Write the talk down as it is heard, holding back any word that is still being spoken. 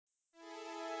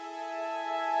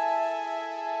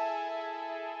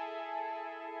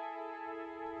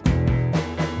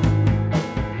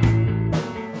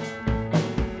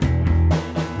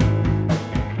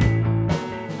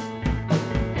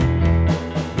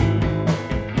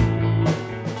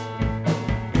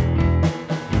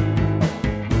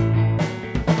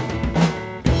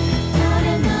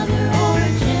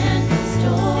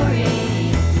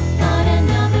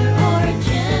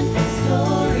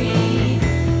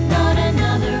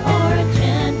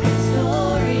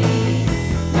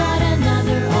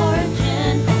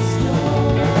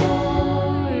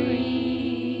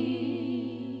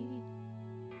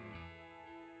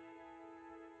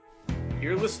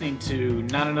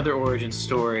Another Origin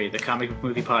Story, the comic book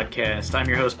movie podcast. I'm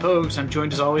your host, Pogues. I'm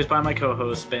joined as always by my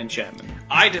co-host, Ben Chapman.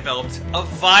 I developed a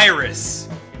virus.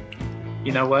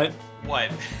 You know what? What?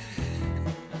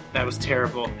 That was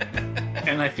terrible.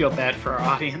 And I feel bad for our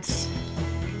audience.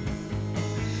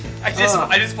 I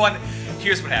just want...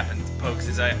 Here's what happened, Pogues,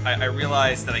 is I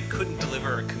realized that I couldn't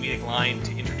deliver a comedic line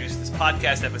to introduce this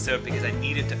podcast episode because I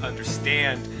needed to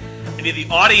understand... I need the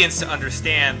audience to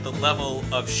understand the level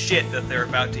of shit that they're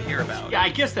about to hear about. Yeah, I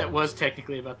guess that was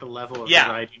technically about the level of the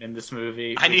writing in this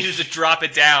movie. I needed to drop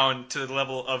it down to the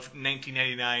level of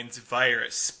 1999's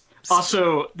Virus.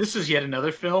 Also, this is yet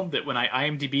another film that when I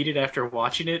IMDb'd it after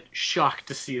watching it, shocked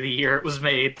to see the year it was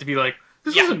made, to be like,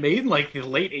 this wasn't made in like the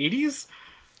late 80s?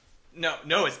 No,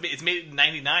 it's made in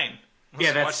 99.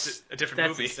 Yeah, that's a different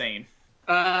movie. That's insane.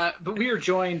 But we are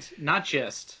joined, not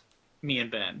just me and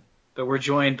Ben, but we're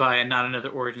joined by Not Another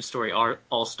Origin Story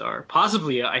All-Star.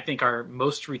 Possibly, I think, our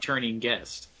most returning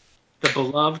guest. The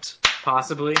beloved,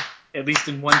 possibly, at least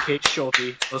in one case,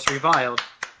 Schulte, most reviled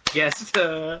guest,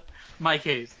 Mike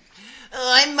Hayes.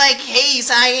 I'm Mike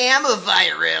Hayes. I am a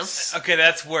virus. Okay,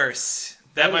 that's worse.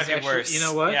 That might be actually, worse. You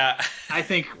know what? Yeah. I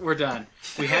think we're done.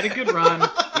 We had a good run.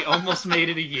 We almost made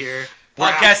it a year.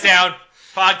 Podcast down.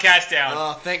 Podcast down.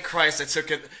 Oh, thank Christ I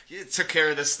took care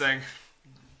of this thing.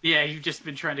 Yeah, you've just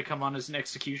been trying to come on as an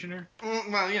executioner?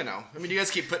 Well, you know. I mean, you guys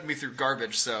keep putting me through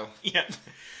garbage, so... Yeah.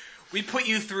 We put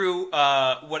you through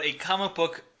what a comic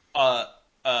book writer,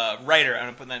 I'm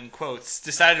going to put that in quotes,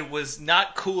 decided was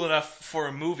not cool enough for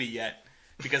a movie yet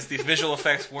because the visual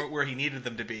effects weren't where he needed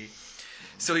them to be.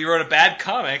 So he wrote a bad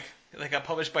comic that got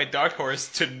published by Dark Horse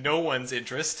to no one's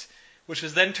interest, which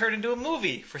was then turned into a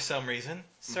movie for some reason,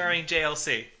 starring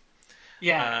JLC.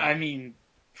 Yeah, I mean...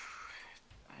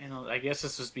 I guess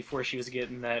this was before she was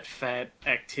getting that fat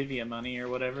Activia money or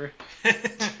whatever.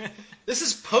 This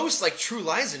is post, like, True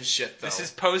Lies and shit, though. This is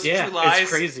post True Lies.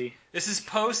 It's crazy. This is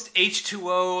post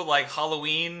H2O, like,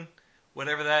 Halloween,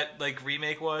 whatever that, like,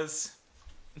 remake was.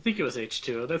 I think it was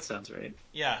H2O. That sounds right.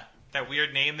 Yeah, that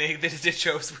weird name they did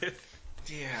shows with.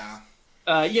 Yeah.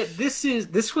 Yeah,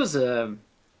 this was a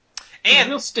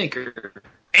real stinker.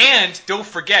 And don't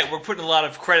forget, we're putting a lot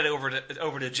of credit over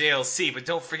to JLC, but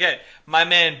don't forget, my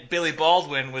man Billy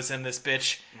Baldwin was in this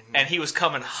bitch, and he was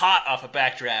coming hot off a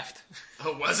backdraft.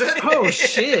 Oh, was it? Oh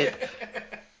shit!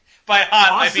 By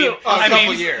hot, also, I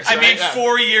mean years. I mean right?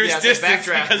 4 years Yeah, distance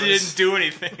backdraft because he didn't do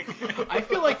anything. I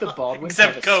feel like the Baldwins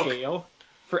Except have a Coke. scale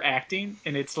for acting,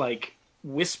 and it's like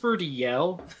whisper to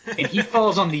yell, and he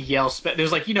falls on the yell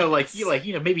There's like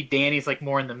maybe Danny's like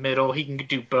more in the middle. He can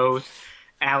do both.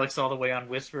 Alex all the way on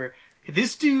whisper.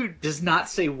 This dude does not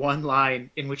say one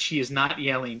line in which he is not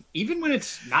yelling, even when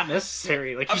it's not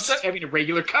necessary. Like, he's just having a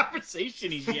regular conversation,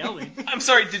 he's yelling. I'm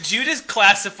sorry, did you just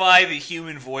classify the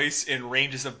human voice in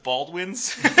ranges of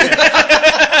Baldwins?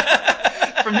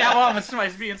 From now on, when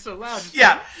somebody's being so loud, he's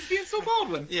being so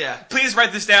Baldwin. Yeah. Please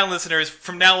write this down, listeners.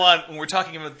 From now on, when we're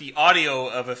talking about the audio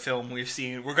of a film we've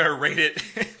seen, we're going to rate it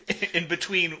in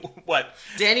between, what?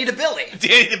 Danny to Billy.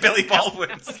 Danny to Billy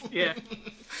Baldwins. Yeah.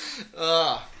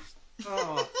 Oh.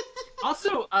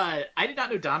 Also, I did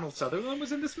not know Donald Sutherland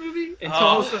was in this movie until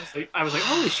I was like,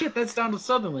 holy shit, that's Donald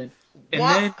Sutherland. And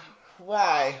then...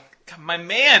 Why? My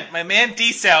man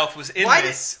D South was in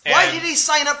this. Why did he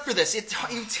sign up for this? It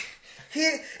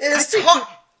has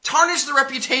tarnished the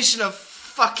reputation of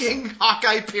fucking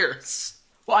Hawkeye Pierce.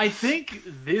 Well, I think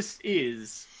this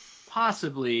is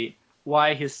possibly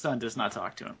why his son does not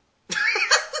talk to him.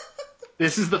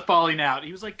 This is the falling out.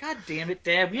 He was like, God damn it,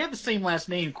 Dad, we have the same last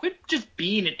name. Quit just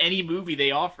being in any movie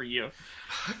they offer you.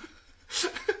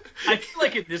 I feel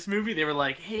like in this movie they were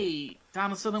like, hey,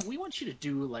 Donald Sutherland, we want you to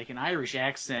do like an Irish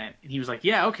accent. And he was like,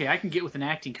 yeah, okay, I can get with an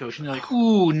acting coach. And they're like,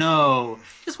 ooh, no.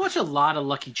 Just watch a lot of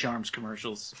Lucky Charms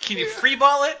commercials. Can you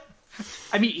freeball it?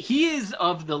 I mean, he is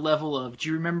of the level of, do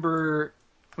you remember,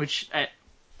 was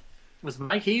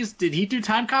Mike Hayes, did he do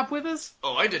Time Cop with us?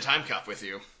 Oh, I did Time Cop with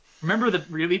you. Remember the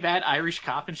really bad Irish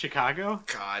cop in Chicago?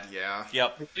 God, yeah.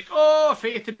 Yep. Like, oh,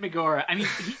 Faith and Megora. I mean,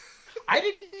 I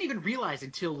didn't even realize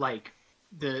until, like,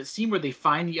 the scene where they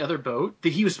find the other boat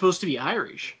that he was supposed to be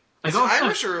Irish. Like, Is it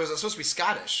Irish or was it supposed to be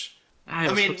Scottish?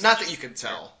 I mean, not that you can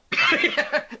tell.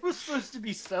 It was supposed to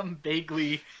be some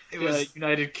vaguely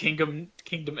United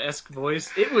Kingdom-esque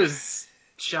voice. It was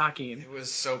shocking. It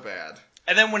was so bad.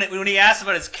 And then when he asked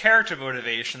about his character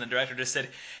motivation, the director just said,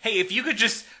 hey, if you could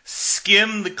just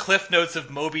skim the cliff notes of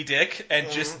Moby Dick and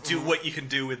just do what you can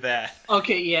do with that.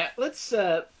 Okay, yeah, let's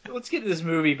get to this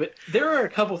movie, but there are a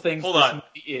couple things movie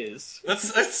is.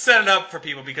 Let's set it up for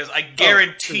people, because I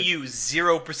guarantee you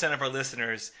 0% of our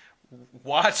listeners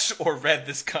watched or read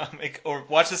this comic, or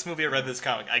watched this movie or read this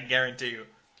comic. I guarantee you.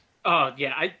 Oh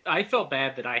yeah, I felt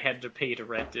bad that I had to pay to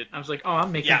rent it. I was like, oh,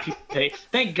 I'm making Yeah. people pay.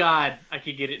 Thank God I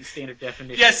could get it in standard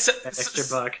definition. Yes, That extra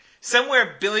buck.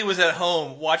 somewhere Billy was at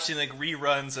home watching like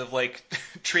reruns of like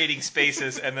Trading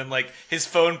Spaces, and then like his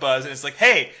phone buzzed, and it's like,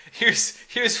 hey, here's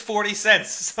 40 cents.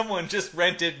 Someone just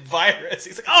rented Virus.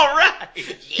 He's like, all right.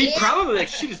 He probably like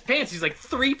shit his pants. He's like,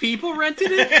 3 people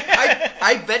rented it.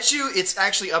 I bet you it's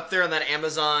actually up there on that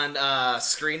Amazon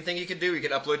screen thing you can do. You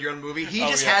can upload your own movie. He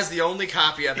just has the only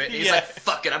copy of it. And he's Yeah. like,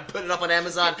 fuck it, I'm putting it up on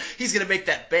Amazon. He's gonna make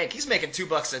that bank. He's making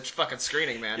 $2 a fucking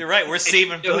screening, man. You're right. We're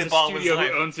saving Billy The Baldwin's studio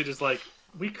life. who owns it is like,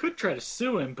 we could try to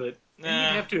sue him, but then Nah.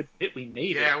 you'd have to admit we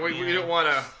made it. Yeah, we don't want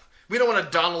to. We don't want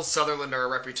to Donald Sutherland our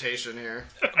reputation here.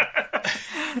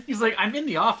 He's like, I'm in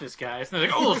the office, guys. And they're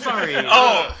like, oh, sorry.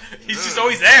 Oh, he's just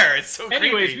always there. It's so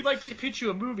Anyways, creepy. we'd like to pitch you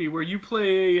a movie where you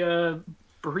play a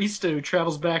barista who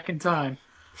travels back in time.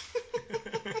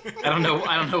 I don't know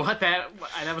what that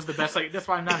was the best. Like, that's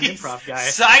why I'm not an improv guy.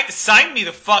 Sign me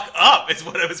the fuck up. Is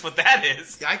what that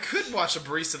is. Yeah, I could watch a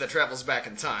barista that travels back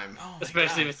in time. Oh my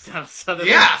Especially God. if it's Southern.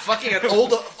 Yeah, fucking an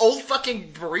old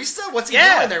fucking barista. What's he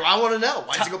doing there? I want to know.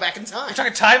 Why does he go back in time? We're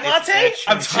talking time latte. It's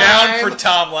I'm actually down for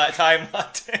time latte.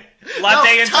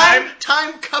 Latte in time.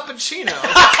 Time cappuccino.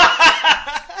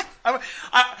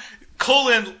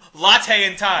 Colon latte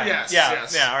in time. Yes, Yeah.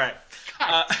 yes. Yeah. All right.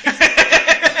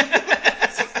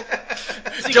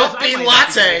 See, Don't guys, I be might not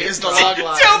latte good at is the improv. log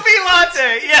line. Don't be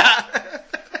latte. Yeah.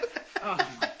 Oh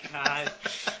my god.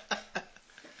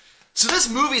 So this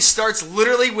movie starts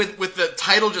literally with the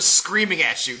title just screaming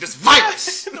at you, just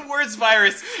virus. The words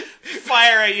virus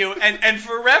fire at you. And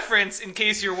for reference, in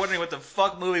case you're wondering what the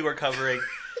fuck movie we're covering,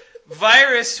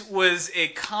 Virus was a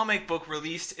comic book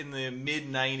released in the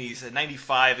mid-90s,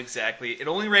 95 exactly. It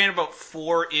only ran about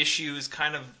 4 issues,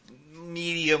 kind of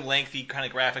medium lengthy, kind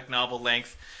of graphic novel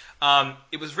length.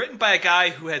 It was written by a guy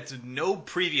who had no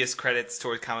previous credits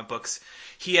toward comic books.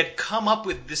 He had come up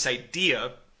with this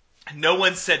idea. No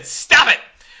one said, stop it!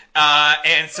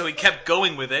 And so he kept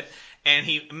going with it, and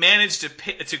he managed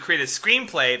to create a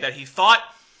screenplay that he thought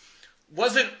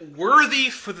wasn't worthy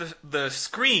for the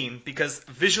screen because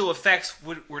visual effects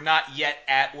were not yet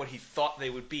at what he thought they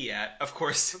would be at. Of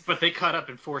course. But they cut up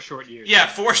in 4 short years. Yeah,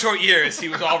 4 short years. He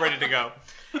was all ready to go.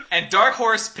 And Dark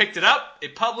Horse picked it up.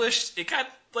 It published. It got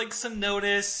like some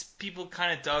notice. People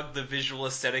kind of dug the visual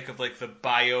aesthetic of like the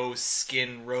bio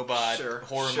skin robot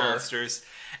horror monsters.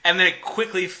 And then it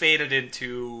quickly faded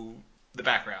into the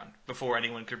background before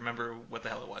anyone could remember what the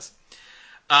hell it was.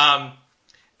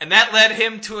 And that led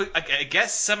him to, I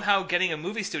guess, somehow getting a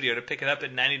movie studio to pick it up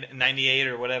in 98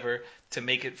 or whatever to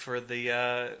make it for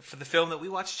the film that we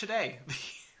watched today.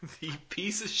 The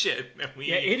piece of shit that we...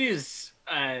 Yeah, it is,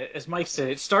 as Mike said,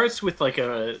 it starts with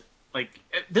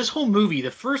this whole movie, the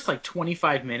first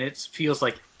 25 minutes feels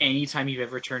like any time you've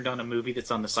ever turned on a movie that's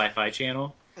on the Sci-Fi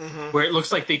Channel. Mm-hmm. Where it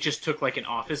looks like they just took an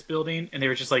office building and they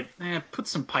were just like, put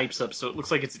some pipes up so it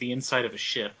looks like it's the inside of a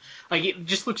ship. It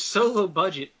just looks so low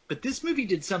budget. But this movie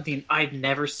did something I've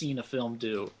never seen a film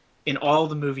do in all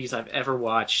the movies I've ever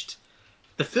watched.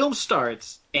 The film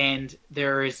starts and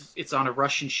it's on a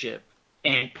Russian ship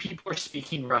and people are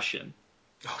speaking Russian.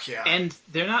 Oh yeah. And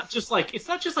they're not just it's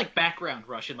not just background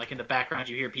Russian, in the background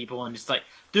you hear people and it's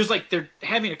they're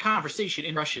having a conversation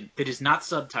in Russian that is not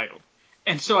subtitled.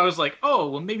 And so I was like,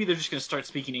 oh, well, maybe they're just going to start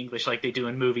speaking English like they do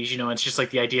in movies, and it's just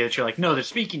the idea that you're like, no, they're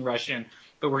speaking Russian,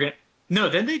 but we're going to... No,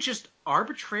 then they just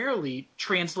arbitrarily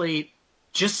translate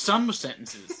just some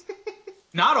sentences.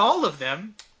 Not all of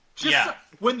them.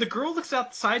 When the girl looks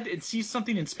outside and sees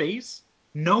something in space,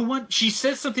 she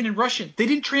says something in Russian. They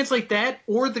didn't translate that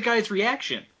or the guy's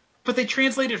reaction, but they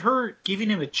translated her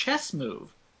giving him a chess move.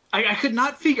 I could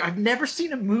not figure... I've never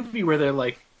seen a movie where they're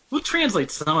like, we'll translate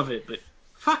some of it, but...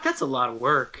 Fuck, that's a lot of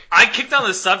work. I kicked on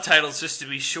the subtitles just to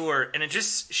be sure, and it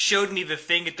just showed me the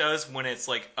thing it does when it's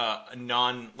a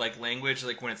non-language,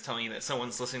 when it's telling you that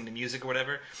someone's listening to music or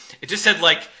whatever. It just said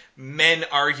men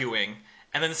arguing,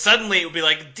 and then suddenly it would be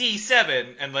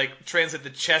D7 and translate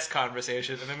the chess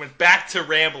conversation, and then went back to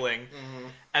rambling,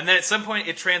 and then at some point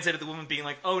it translated the woman being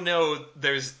like, "Oh no,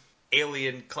 there's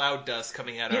alien cloud dust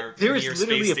coming out our near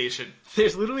space station."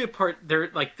 There's literally a part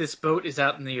there, this boat is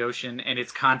out in the ocean and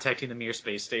it's contacting the Mir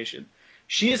space station.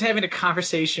 She is having a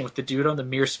conversation with the dude on the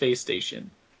Mir space station,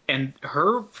 and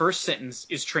her first sentence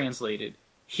is translated.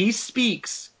 He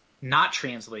speaks, not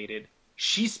translated.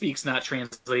 She speaks, not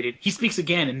translated. He speaks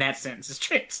again, and that sentence is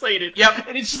translated. Yep.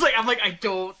 And it's just I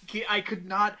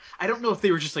don't know if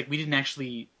they were just we didn't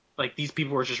actually... these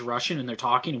people were just Russian and they're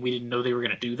talking and we didn't know they were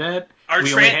going to do that.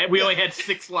 We only had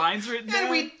 6 lines written down.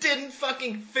 And we didn't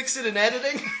fucking fix it in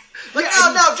editing.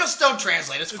 No, just don't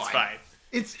translate. It's fine. It's fine.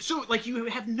 It's so like you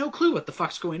have no clue what the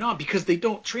fuck's going on because they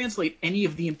don't translate any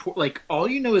of the important. Like all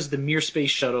you know is the Mir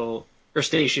space shuttle or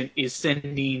station is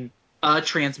sending a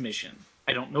transmission.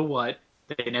 I don't know what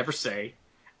they never say,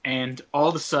 and all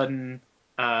of a sudden,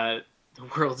 the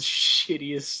world's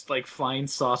shittiest like flying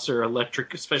saucer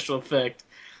electric special effect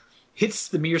hits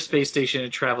the Mir space station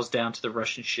and travels down to the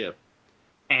Russian ship,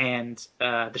 and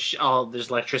there's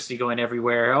electricity going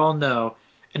everywhere. Oh no!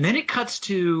 And then it cuts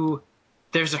to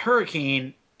there's a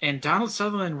hurricane, and Donald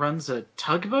Sutherland runs a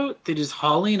tugboat that is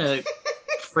hauling a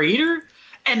freighter,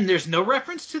 and there's no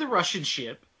reference to the Russian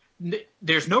ship.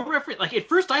 There's no reference. Like at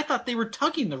first, I thought they were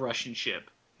tugging the Russian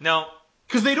ship No.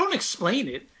 because they don't explain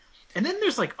it. And then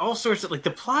there's like all sorts of like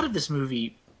the plot of this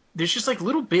movie. There's just like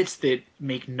little bits that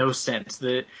make no sense.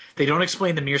 That they don't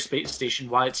explain the Mir space station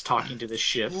why it's talking to this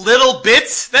ship. Little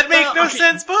bits that make no Okay,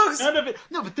 sense, Boogs. None of it.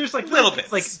 No, but there's like Little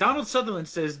bits. Like Donald Sutherland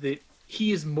says that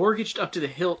he is mortgaged up to the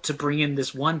hilt to bring in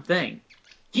this one thing.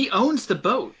 He owns the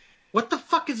boat. What the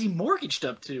fuck is he mortgaged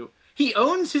up to? He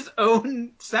owns his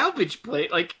own salvage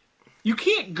plate. Like, you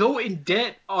can't go in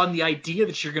debt on the idea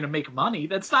that you're going to make money.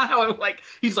 That's not how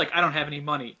he's like, I don't have any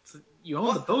money. You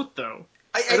own the boat, though.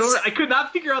 I could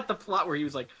not figure out the plot where he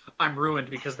was like, I'm ruined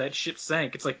because that ship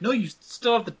sank. It's like, no, you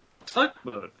still have the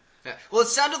tugboat. Yeah. Well, it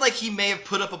sounded like he may have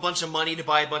put up a bunch of money to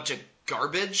buy a bunch of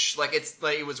garbage. Like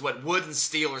it was what, wood and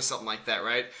steel or something like that,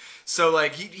 right? So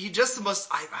like he just must.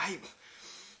 I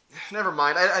never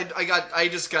mind. I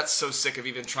just got so sick of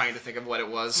even trying to think of what it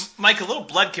was. Mike, a little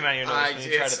blood came out of your nose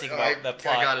when you tried to think about the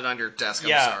plot. I got it on your desk. I'm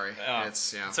sorry.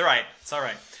 It's all right. It's all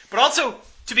right. But also,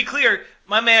 to be clear,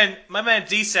 my man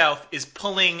D South is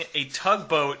pulling a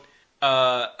tugboat.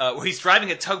 Where he's driving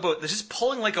a tugboat that's just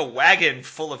pulling like a wagon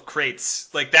full of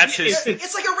crates. Like that's his.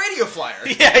 It's like a radio flyer.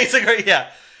 Yeah, he's like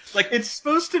Like it's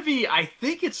supposed to be. I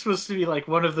think it's supposed to be like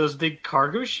one of those big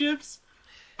cargo ships.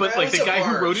 But like the guy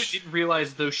who wrote it didn't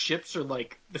realize those ships are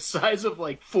like the size of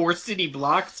like 4 city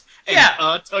blocks, and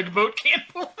a tugboat can't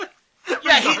pull it.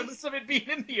 Regardless of it being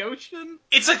in the ocean.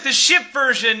 It's like the ship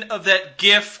version of that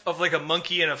GIF of like a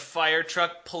monkey in a fire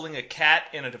truck pulling a cat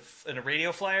in a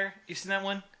radio flyer. You seen that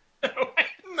one?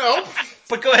 No.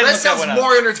 But go ahead. That sounds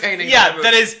more entertaining. Yeah,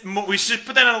 that is. We should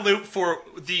put that on a loop for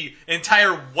the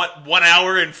entire 1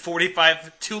 hour and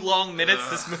 45 too long minutes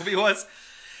this movie was.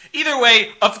 Either way,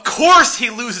 of course he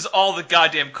loses all the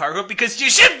goddamn cargo because you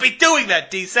shouldn't be doing that,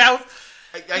 D South.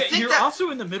 I think you're also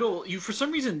in the middle. You for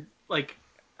some reason like.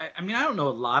 I mean, I don't know a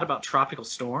lot about tropical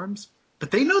storms,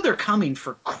 but they know they're coming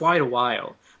for quite a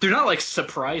while. They're not like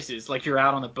surprises. Like you're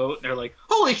out on the boat and they're like,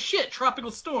 "Holy shit,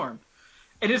 tropical storm!"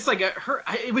 And it's like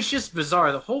it was just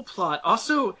bizarre. The whole plot.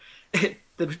 Also,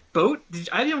 the boat.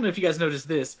 I don't know if you guys noticed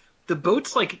this. The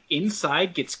boat's like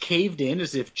inside gets caved in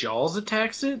as if Jaws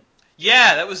attacks it.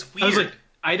 Yeah, that was weird. I was like,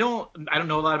 I don't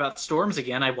know a lot about storms.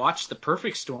 Again, I watched The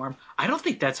Perfect Storm. I don't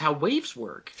think that's how waves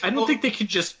work. I don't think they can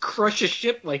just crush a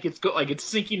ship like it's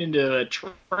sinking into a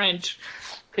trench.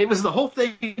 It was the whole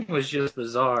thing was just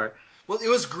bizarre. Well, it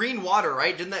was green water,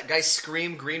 right? Didn't that guy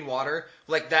scream green water?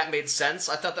 Like that made sense.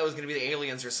 I thought that was going to be the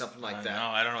aliens or something like that. No,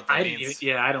 I don't know what that means.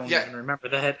 I don't even remember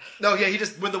that. No, yeah, he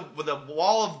just when the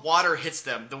wall of water hits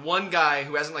them, the one guy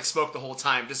who hasn't like smoked the whole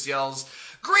time just yells,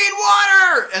 "Green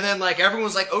water!" And then like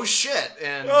everyone's like, "Oh shit!"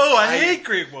 And I hate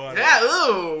green water. Yeah,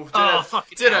 ooh.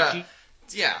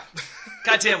 Yeah.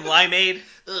 Goddamn limeade.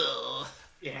 Ugh.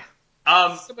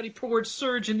 Yeah. Somebody poured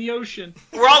surge in the ocean.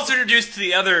 We're also introduced to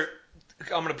the other.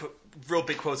 I'm gonna put real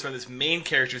big quotes around this main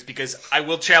characters because I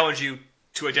will challenge you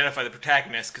to identify the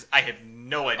protagonist because I have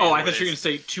no idea. Oh, I thought you were going to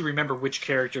say to remember which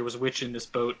character was which in this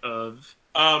boat of.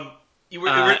 You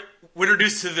were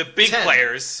introduced to the big 10.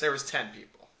 players. There was 10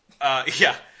 people.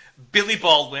 Yeah. Billy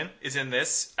Baldwin is in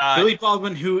this. Billy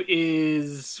Baldwin, who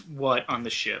is what on the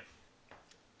ship?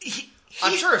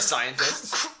 I'm sure a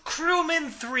scientist. Crewman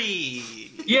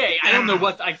 3. Yeah, I don't know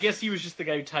what. I guess he was just the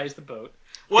guy who ties the boat.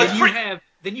 Well,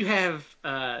 then you have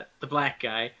the black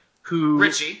guy who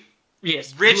Richie.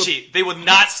 Yes, Richie. They would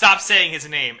not stop saying his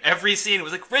name. Every scene it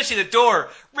was like, Richie, the door.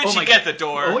 Richie, get the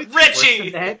door. Oh, Richie. Worse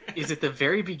than that is at the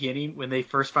very beginning when they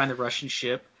first find the Russian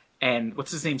ship and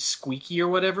what's his name, Squeaky or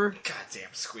whatever.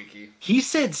 Goddamn Squeaky. He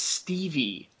said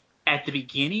Stevie at the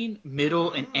beginning,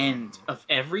 middle, and end of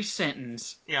every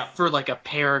sentence for like a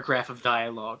paragraph of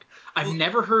dialogue. I've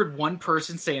never heard one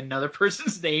person say another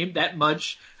person's name that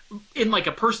much in like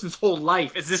a person's whole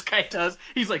life as this guy does.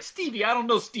 He's like, Stevie, I don't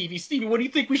know Stevie. Stevie, what do you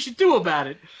think we should do about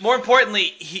it? More importantly,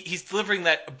 he's delivering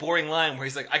that boring line where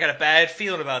he's like, I got a bad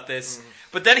feeling about this.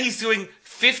 But then he's doing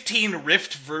 15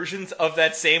 riffed versions of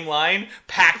that same line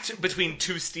packed between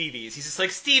two Stevies. He's just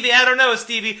like, Stevie, I don't know,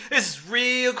 Stevie. This is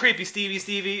real creepy,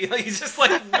 Stevie. Like, he's just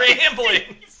like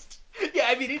rambling. Yeah,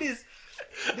 I mean, it is.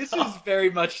 This is very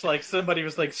much like somebody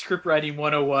was like script writing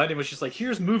 101 and was just like,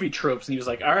 here's movie tropes. And he was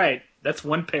like, all right, that's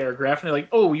one paragraph. And they're like,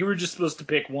 oh, you were just supposed to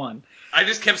pick one. I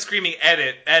just kept screaming,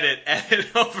 edit, edit, edit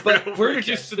over But and over we're again.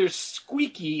 introduced to there's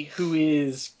Squeaky, who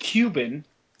is Cuban.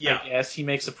 Yeah. I guess he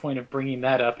makes a point of bringing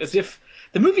that up, as if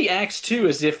the movie acts too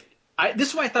as if this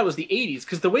is why I thought it was the 80s,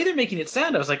 because the way they're making it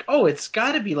sound, I was like, oh, it's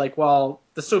got to be like while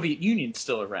the Soviet Union's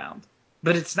still around,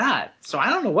 but it's not. So I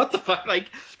don't know what the fuck, like,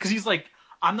 because he's like,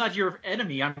 I'm not your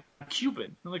enemy, I'm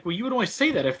Cuban. I'm like, well, you would always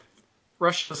say that if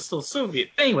Russia's still Soviet.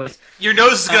 Anyways, Your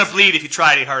nose is going to bleed if you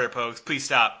try any harder, Pogues. Please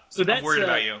stop. so that's I'm worried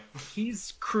about you.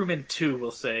 He's crewman 2,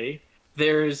 we'll say.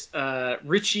 There's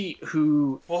Richie,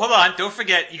 who Well, hold on. Don't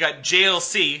forget, you got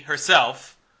JLC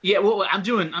herself. yeah, well, I'm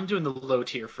doing the low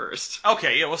tier first.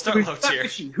 Okay, yeah, we'll start We've low got tier.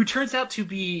 Richie, who turns out to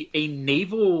be a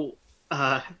naval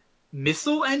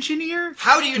missile engineer.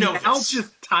 How do you know Now this?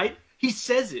 just tight. He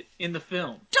says it in the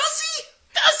film. Does he?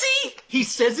 Does he? He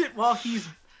says it while he's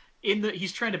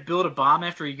he's trying to build a bomb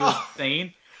after he goes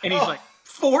insane, and he's Oh. like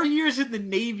 4 years in the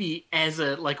Navy as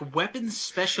a like weapons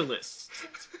specialist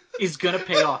is gonna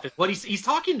pay off. Is what he's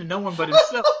talking to no one but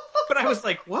himself. But I was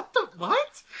like, what?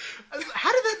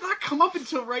 How did that not come up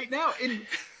until right now? And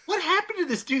what happened to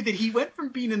this dude that he went from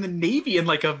being in the Navy in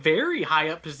like a very high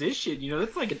up position? You know,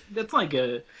 that's like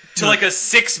a To like a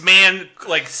 6-man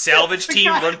like salvage The team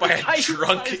guy- run by the a guy who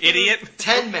drunk tries to- idiot.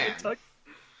 10 man.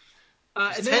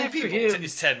 and then 10 after people. him,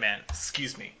 It's 10 man.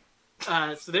 Excuse me.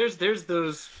 so there's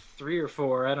those 3 or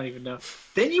 4, I don't even know.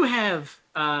 Then you have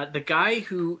the guy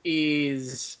who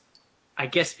is, I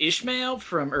guess, Ishmael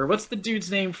from, or what's the dude's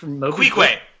name from Moby?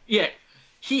 Queequeg. Yeah,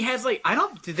 he has like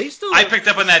did they still? I picked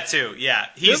up on that too. Yeah,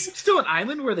 There's he's still an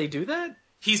island where they do that.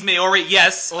 Maori.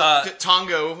 Yes. Well,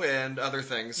 Tongo and other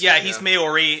things. Yeah, he's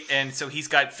Maori, and so he's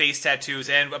got face tattoos,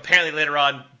 and apparently later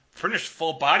on, pretty much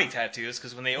full body tattoos,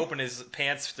 because when they open his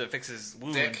pants to fix his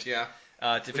wound, Dick, yeah.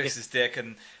 to fix his dick,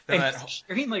 and then And that. he's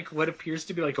carrying like what appears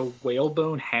to be like a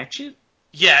whalebone hatchet.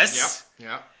 Yes,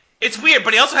 Yeah. it's weird,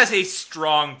 but he also has a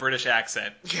strong British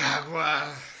accent, Yeah,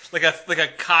 well, like a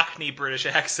Cockney British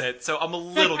accent. So I'm a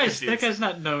little That confused. guy's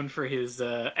not known for his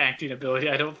acting ability,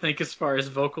 I don't think, as far as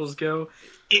vocals go.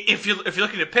 If you're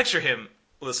looking to picture him,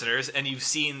 listeners, and you've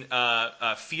seen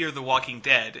Fear the Walking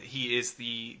Dead, he is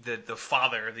the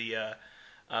father, the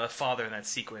father in that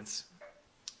sequence,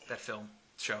 that film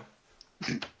show.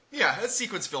 yeah, that's a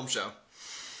sequence film show.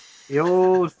 The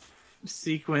old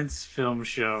sequence film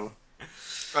show. All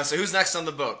right, so who's next on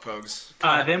the boat, Pogues?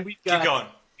 Then we've Keep going.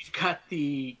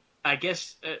 the I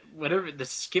guess whatever the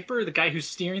skipper, the guy who's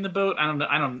steering the boat. I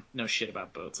don't know shit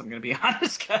about boats. I'm gonna be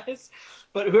honest, guys.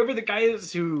 But whoever the guy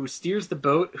is who steers the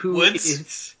boat,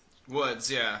 Woods?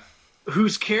 Woods, yeah.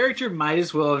 whose character might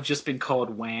as well have just been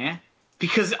called Wah,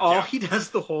 because all he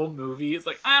does the whole movie is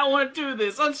like, I don't want to do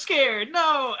this. I'm scared.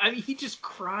 No, I mean he just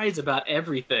cries about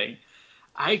everything.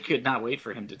 I could not wait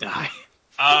for him to die.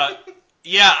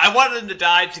 Yeah, I wanted him to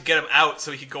die to get him out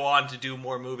so he could go on to do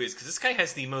more movies, because this guy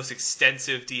has the most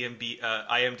extensive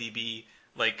IMDb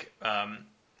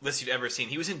list you've ever seen.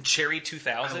 He was in Cherry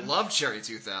 2000. I love Cherry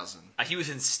 2000. He was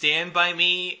in Stand By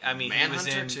Me. I mean, Manhunter he was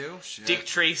in too? Shit. Dick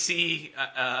Tracy.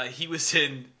 He was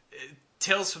in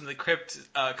Tales from the Crypt.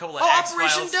 A couple of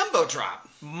Operation X-Files. Dumbo Drop.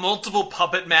 Multiple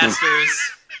Puppet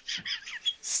Masters.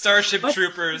 Starship What?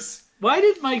 Troopers. Why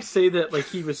did Mike say that like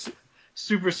he was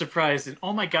super surprised? And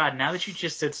oh my god, now that you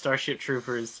just said Starship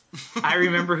Troopers, I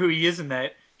remember who he is in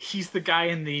that. He's the guy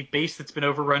in the base that's been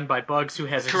overrun by bugs who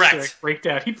has a Correct. hysteric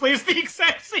breakdown. He plays the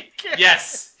exact same character.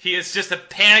 Yes, he is just a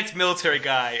panicked military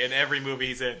guy in every movie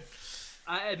he's in.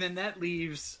 And then that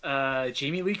leaves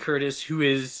Jamie Lee Curtis, who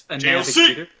is a JLC.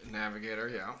 navigator. Navigator,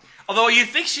 yeah. Although you'd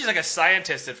think she's like a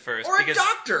scientist at first, Or because a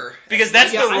doctor. because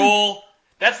that's Yeah, the role.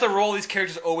 That's the role these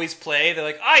characters always play. They're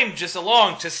like, I'm just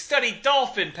along to study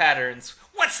dolphin patterns.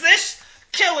 What's this?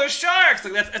 Killer sharks.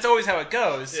 Like that's always how it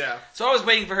goes. Yeah. So I was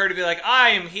waiting for her to be like, I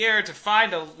am here to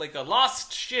find a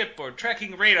lost ship or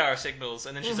tracking radar signals,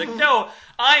 and then she's like, No,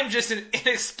 I'm just an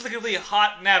inexplicably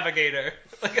hot navigator.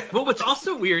 Like, Well, what's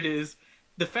also weird is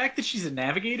the fact that she's a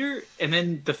navigator, and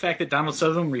then the fact that Donald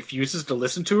Sutherland refuses to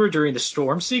listen to her during the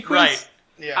storm sequence. right.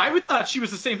 Yeah. I would thought she was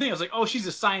the same thing. I was like, oh, she's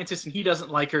a scientist and he doesn't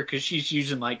like her because she's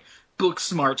using like book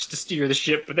smarts to steer the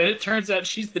ship. But then it turns out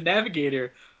she's the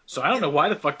navigator. So I don't know why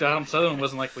the fuck Donald Sutherland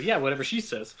wasn't like, well, yeah, whatever she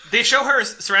says. They show her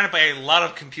surrounded by a lot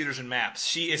of computers and maps.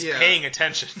 She is Yeah. paying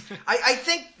attention. I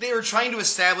think they were trying to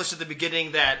establish at the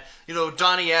beginning that,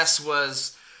 Donnie S.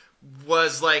 was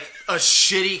was like a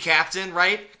shitty captain,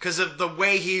 right? Because of the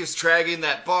way he was dragging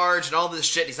that barge and all this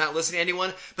shit. He's not listening to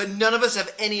anyone. But none of us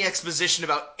have any exposition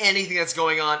about anything that's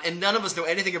going on, and none of us know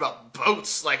anything about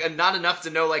boats. Like, and not enough to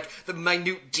know like the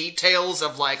minute details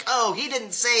of like, oh, he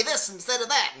didn't say this instead of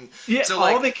that. And Yeah, so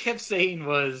all like, they kept saying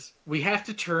was, we have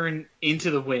to turn into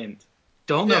the wind.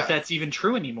 Don't know Yeah. if that's even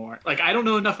true anymore. Like, I don't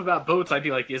know enough about boats. I'd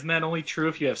be like, isn't that only true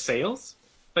if you have sails?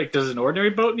 Like, does an ordinary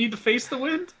boat need to face the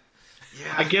wind?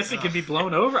 yeah, I guess it can be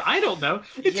blown over. I don't know.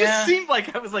 It Yeah. just seemed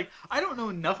like I was like, I don't know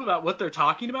enough about what they're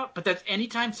talking about, but that's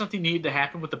anytime something needed to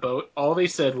happen with the boat, all they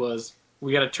said was,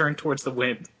 we got to turn towards the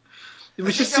wind. It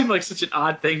think just that- seemed like such an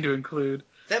odd thing to include.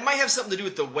 That might have something to do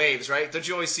with the waves, right? Don't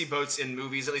you always see boats in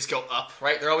movies at least go up,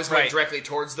 right? They're always going Right. directly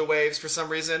towards the waves for some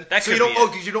reason. That so could you don't be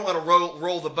it. because you don't want to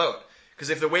roll the boat. Because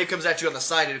if the wave comes at you on the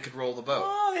side, it could roll the boat.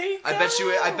 Oh, there you go.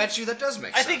 I bet you that does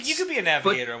make sense. I think you could be a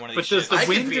navigator on one of But these does ships. the I could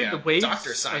wind be and a the waves, doctor are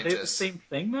they the scientist. same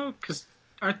thing, though? Because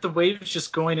aren't the waves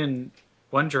just going in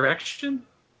one direction?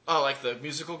 Oh, like the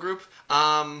musical group?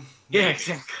 Yeah, Maybe.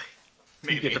 exactly. You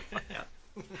Maybe. get the fuck out.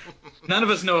 None of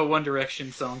us know a One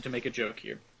Direction song to make a joke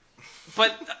here.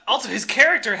 But also, his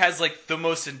character has like the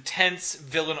most intense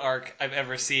villain arc I've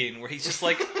ever seen, where he's just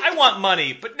like, I want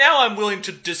money, but now I'm willing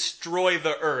to destroy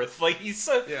the Earth. Like he's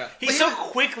so Yeah. he Well, so he-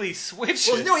 quickly switches.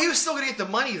 Well, no, he was still going to get the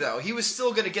money, though. He was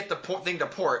still going to get the thing to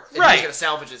port. And He Right. was going to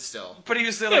salvage it still. But he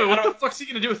was still Yeah, like, but I what the don't. fuck's he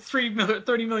gonna do with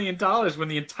 $30 million when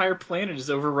the entire planet is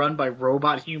overrun by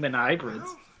robot human hybrids?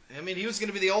 Well, I mean, he was going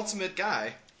to be the ultimate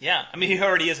guy. Yeah, I mean, he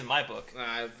already is in my book.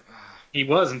 He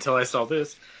was until I saw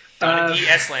this. Down in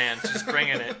ES land, just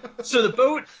bringing it. So the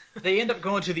boat, they end up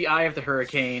going to the eye of the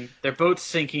hurricane. Their boat's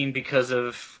sinking because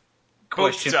of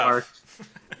question stuff. mark.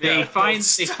 They Yeah, find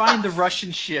boat they stuff. find the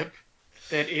Russian ship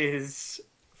that is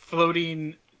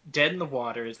floating dead in the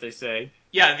water, as they say.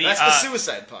 Yeah, That's the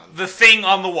suicide pun. the thing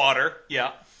on the water.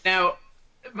 Yeah. Now,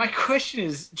 my question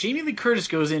is, Jamie Lee Curtis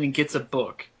goes in and gets a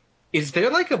book. Is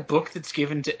there like a book that's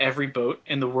given to every boat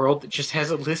in the world that just has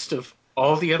a list of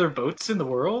all the other boats in the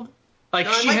world? Like,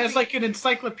 No, it she might has be- like an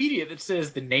encyclopedia that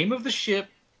says the name of the ship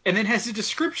and then has a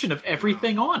description of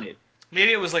everything on it.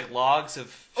 Maybe it was like logs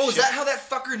of. Oh, is ship- that how that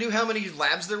fucker knew how many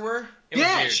labs there were? It was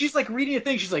Yeah, weird. she's like reading a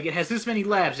thing. She's like, it has this many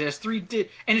labs. It has and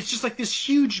it's just like this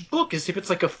huge book, as if it's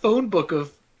like a phone book of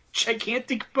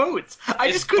gigantic boats. I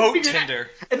It's just couldn't boat figure it out. Tinder.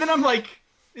 And then I'm like,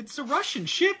 it's a Russian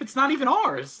ship. It's not even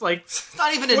ours. Like, It's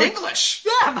not even in What? English.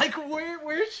 yeah, I'm like,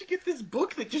 where did she get this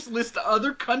book that just lists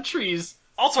other countries,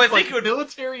 Also, I like think it would.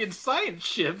 military and science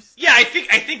ships? Yeah, I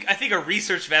think a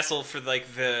research vessel for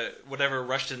like the whatever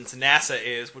Russians NASA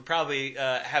is would probably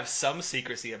have some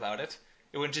secrecy about it.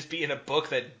 It wouldn't just be in a book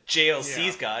that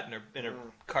JLC's got in her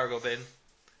cargo bin.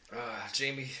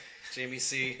 Jamie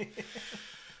C.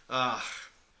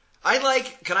 I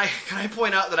like. Can I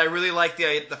point out that I really like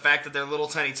the fact that their little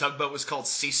tiny tugboat was called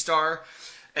Sea Star,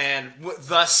 and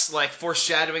thus like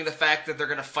foreshadowing the fact that they're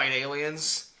gonna fight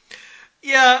aliens.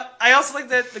 Yeah, I also like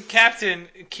that the captain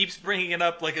keeps bringing it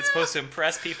up like it's supposed to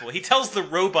impress people. He tells the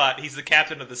robot he's the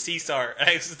captain of the Sea Star,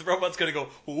 and the robot's gonna go,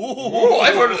 ooh, Oh,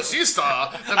 I've heard of the Sea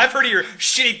Star. I've heard of your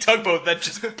shitty tugboat that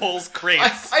just pulls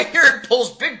crates. I hear it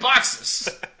pulls big boxes.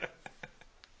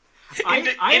 I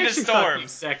into actually thought the storms.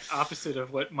 exact opposite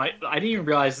of what I didn't even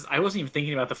realize. I wasn't even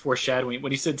thinking about the foreshadowing.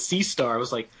 When he said Sea Star, I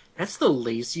was like, that's the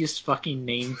laziest fucking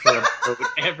name for a boat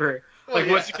ever. Like,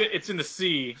 yeah. what's it, it's in the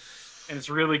sea, and it's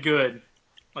really good.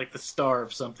 Like the star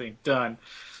of something. Done.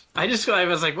 I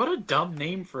was like, what a dumb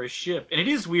name for a ship. And it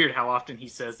is weird how often he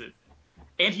says it.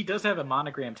 And he does have a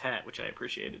monogrammed hat, which I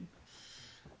appreciated.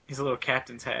 He's a little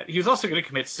captain's hat. He was also going to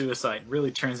commit suicide.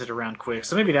 Really turns it around quick.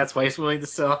 So maybe that's why he's willing to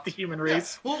sell out the human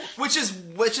race. Well, which is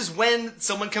when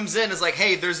someone comes in and is like,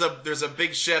 hey, there's a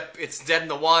big ship, it's dead in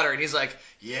the water, and he's like,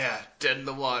 yeah, dead in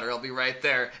the water, I'll be right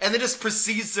there, and then just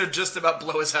proceeds to just about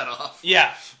blow his head off.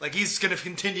 Yeah, Like he's gonna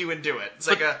continue and do it. It's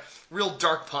like a real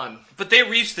dark pun. but they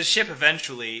reach the ship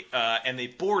eventually, and they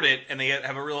board it, and they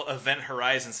have a real Event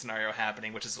Horizon scenario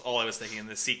happening, which is all I was thinking in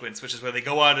this sequence, which is where they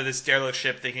go onto this derelict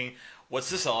ship thinking, what's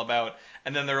this all about?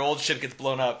 And then their old ship gets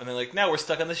blown up, and they're like, now we're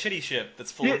stuck on the shitty ship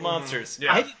that's full of monsters.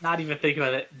 Yeah. I did not even think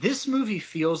about it. This movie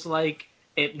feels like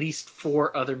at least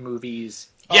 4 other movies.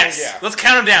 Yes, Oh, yeah. let's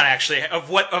count them down, actually, of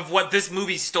what this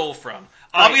movie stole from.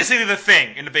 Obviously, The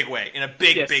Thing, in a big way. In a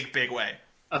big, Yes. big way.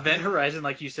 Event Horizon,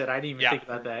 like you said, I didn't even Yeah. think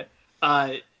about that.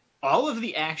 All of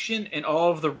the action and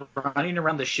all of the running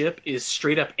around the ship is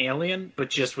straight up Alien, but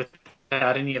just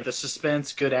without any of the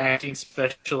suspense, good acting,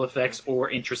 special effects, or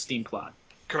interesting plot.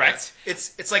 Correct?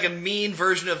 It's like a mean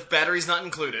version of Batteries Not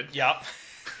Included. Yep.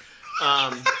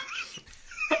 Um,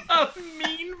 A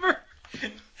mean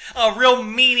A real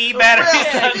meanie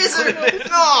battery. Is it?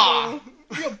 No.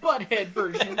 real butthead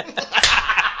version.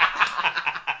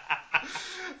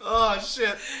 Oh shit!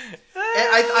 And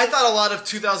I thought a lot of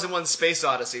 2001: Space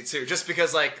Odyssey too, just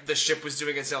because like the ship was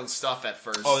doing its own stuff at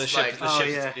first. Oh, the ship.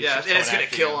 Yeah, and it's gonna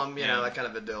kill him. You know, that kind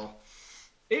of a deal.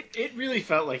 It really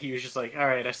felt like he was just like, all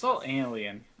right, I saw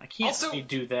Alien. I can't Also-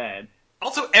 do that.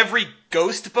 Also, every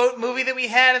Ghost Boat movie that we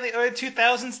had in the early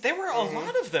 2000s, there were a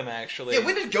lot of them, actually. Yeah,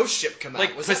 when did Ghost Ship come out?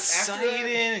 Like Was that after Poseidon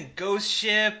that? and Ghost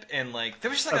Ship, and like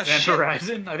there was just like a Event shit.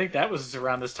 Horizon. I think that was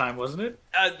around this time, wasn't it?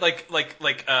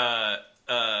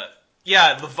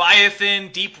 Yeah, Leviathan,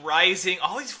 Deep Rising,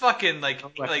 all these fucking I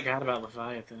forgot about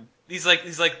Leviathan. these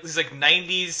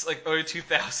 90s, like early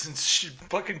 2000s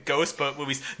fucking Ghost Boat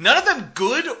movies. None of them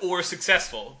good or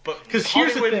successful, but Because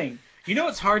here's the Hollywood- thing. You know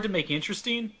what's hard to make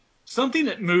interesting? Something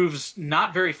that moves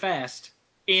not very fast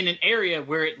in an area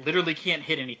where it literally can't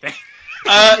hit anything.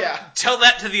 Yeah. Tell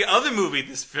that to the other movie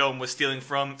this film was stealing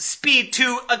from, Speed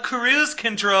 2: A Cruise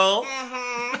Control.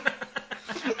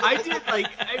 I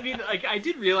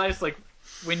did realize, like,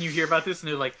 when you hear about this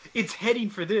and they're like, it's heading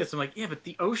for this. I'm like, yeah, but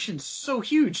the ocean's so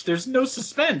huge. There's no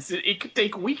suspense. It could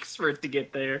take weeks for it to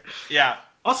get there. Yeah.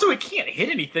 Also, it can't hit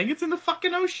anything. It's in the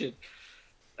fucking ocean.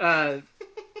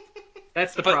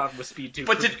 That's the problem with Speed 2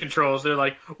 cruise controls. They're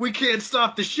like, we can't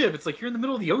stop the ship. It's like, you're in the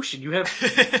middle of the ocean. You have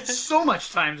so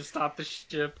much time to stop the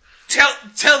ship.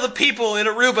 Tell the people in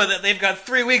Aruba that they've got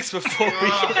 3 weeks before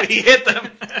we hit them.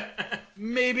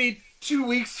 Maybe 2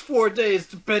 weeks, 4 days,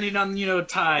 depending on,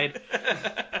 tide.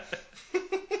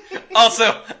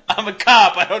 Also, I'm a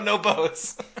cop. I don't know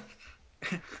boats.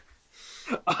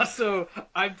 Also,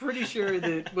 I'm pretty sure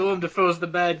that Willem Dafoe's the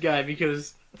bad guy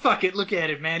because, fuck it, look at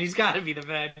him, man. He's got to be the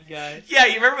bad guy. Yeah,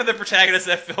 you remember when the protagonist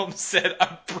of that film said,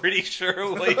 I'm pretty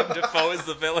sure William Dafoe is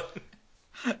the villain?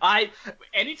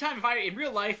 In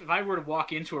real life, if I were to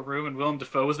walk into a room and Willem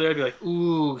Dafoe was there, I'd be like,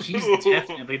 ooh, he's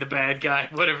definitely the bad guy,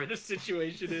 whatever the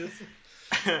situation is.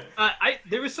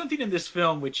 There was something in this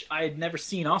film which I had never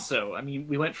seen also. I mean,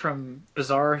 we went from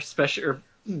bizarre,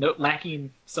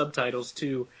 lacking subtitles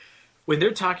to when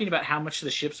they're talking about how much the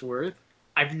ship's worth,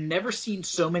 I've never seen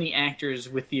so many actors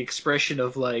with the expression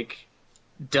of, like,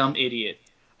 dumb idiot.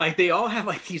 Like, they all have,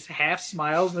 like, these half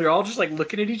smiles, and they're all just, like,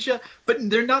 looking at each other, but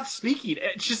they're not speaking.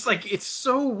 It's just, like, it's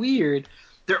so weird.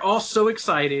 They're all so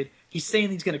excited. He's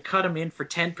saying he's going to cut them in for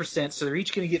 10%, so they're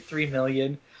each going to get $3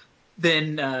 million.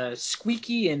 Then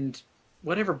Squeaky and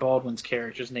whatever Baldwin's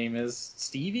character's name is,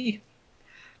 Stevie,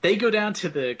 they go down to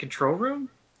the control room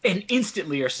and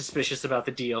instantly are suspicious about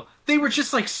the deal. They were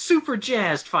just like super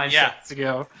jazzed 5 seconds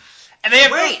ago. And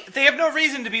they have no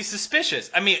reason to be suspicious.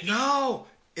 I mean, No,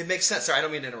 it makes sense. Sorry, I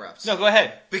don't mean to interrupt. No, go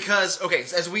ahead. Because, okay,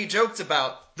 as we joked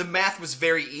about, the math was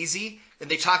very easy,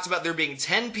 and they talked about there being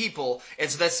 10 people, and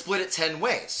so that split it 10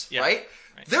 ways, right?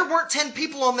 There weren't 10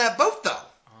 people on that boat, though.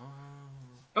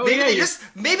 Oh,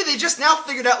 maybe they just now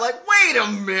figured out, like, wait a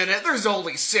minute, there's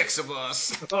only 6 of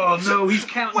us. Oh no, he's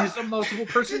counting his multiple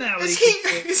personalities.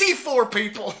 Is he 4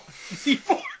 people? Is he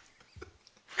 4?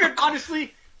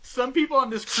 Honestly, some people on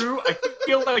this crew, I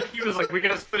feel like he was like, we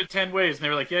gotta split it 10 ways, and they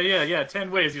were like, yeah,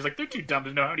 10 ways. He was like, they're too dumb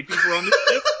to know how many people are on this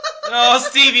ship. Oh,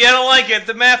 Stevie, I don't like it.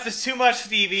 The math is too much,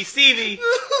 Stevie.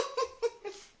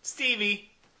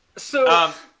 Stevie.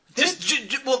 So,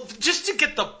 just to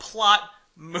get the plot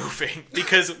moving,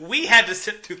 because we had to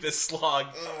sit through this slog,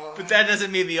 but that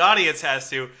doesn't mean the audience has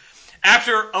to.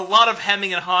 After a lot of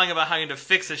hemming and hawing about having to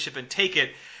fix the ship and take it,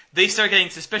 they start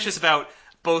getting suspicious about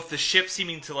both the ship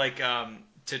seeming to like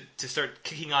to start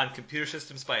kicking on computer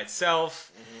systems by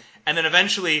itself, and then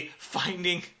eventually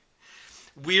finding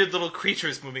weird little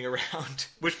creatures moving around,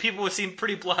 which people would seem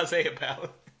pretty blasé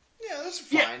about. Yeah, that's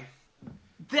fine. Yeah.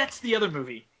 That's the other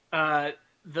movie.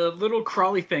 The little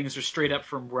crawly things are straight up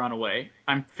from Runaway.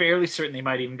 I'm fairly certain they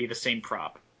might even be the same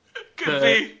prop. Could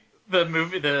be.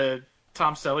 The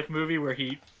Tom Selleck movie where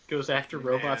he goes after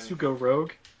robots who go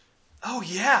rogue. Oh,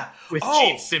 yeah. With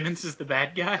Gene Simmons as the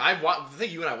bad guy. I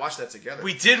think you and I watched that together.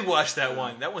 We did watch that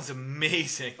one. That one's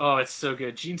amazing. Oh, it's so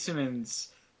good. Gene Simmons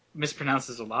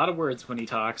mispronounces a lot of words when he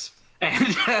talks. And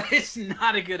it's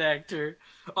not a good actor.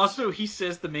 Also, he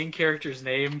says the main character's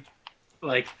name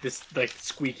like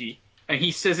Squeaky. And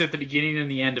he says it at the beginning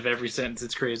and the end of every sentence.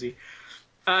 It's crazy.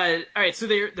 Alright, so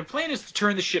their plan is to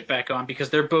turn the ship back on because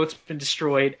their boat's been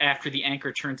destroyed after the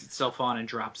anchor turns itself on and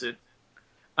drops it.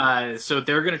 So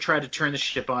they're going to try to turn the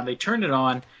ship on. They turn it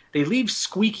on. They leave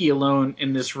Squeaky alone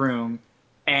in this room.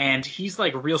 And he's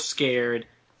like real scared.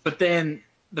 But then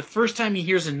the first time he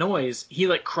hears a noise, he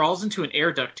like crawls into an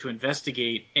air duct to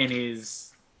investigate and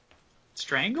is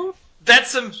strangled?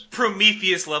 That's some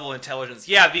Prometheus level intelligence.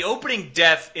 Yeah, the opening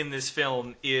death in this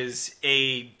film is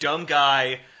a dumb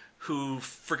guy who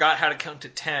forgot how to count to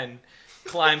 10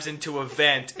 climbs into a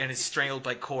vent and is strangled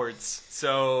by cords.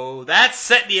 So that's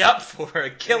setting you up for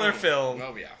a killer film.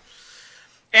 Oh, yeah.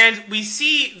 And we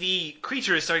see the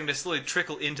creatures starting to slowly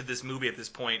trickle into this movie at this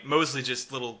point. Mostly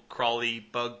just little crawly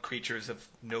bug creatures of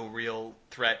no real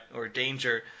threat or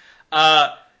danger.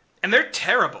 And they're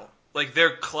terrible. Like,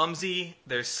 they're clumsy,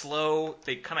 they're slow,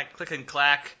 they kind of click and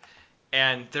clack,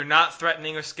 and they're not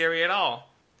threatening or scary at all.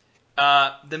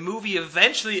 The movie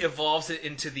eventually evolves it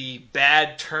into the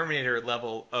bad Terminator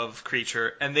level of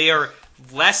creature, and they are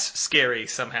less scary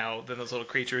somehow than those little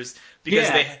creatures, because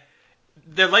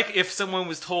they're like if someone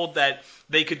was told that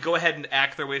they could go ahead and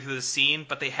act their way through the scene,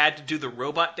 but they had to do the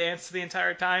robot dance the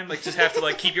entire time. Like, just have to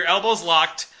like keep your elbows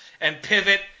locked and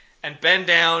pivot and bend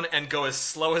down and go as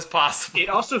slow as possible. It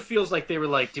also feels like they were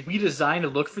like, did we design a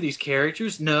look for these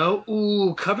characters? No.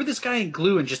 Ooh, cover this guy in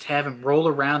glue and just have him roll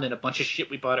around in a bunch of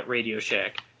shit we bought at Radio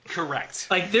Shack. Correct.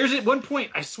 Like, there's at one point,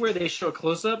 I swear they show a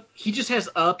close-up, he just has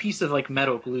a piece of, like,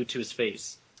 metal glued to his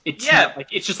face. It's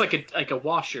just like a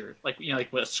washer, like, you know,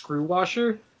 like a screw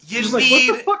washer. What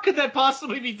the fuck could that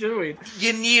possibly be doing?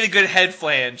 You need a good head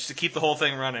flange to keep the whole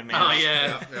thing running, man. Oh,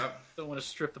 yeah. Don't want to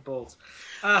strip the bolts.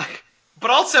 But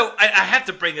also, I have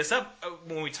to bring this up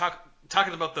when we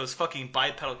talking about those fucking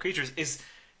bipedal creatures. This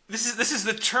is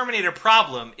the Terminator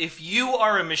problem. If you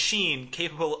are a machine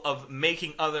capable of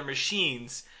making other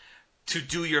machines to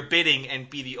do your bidding and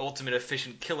be the ultimate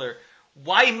efficient killer,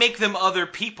 why make them other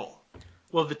people?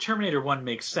 Well, the Terminator one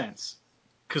makes sense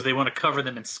because they want to cover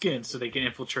them in skin so they can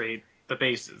infiltrate the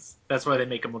bases. That's why they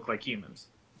make them look like humans.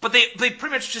 But they pretty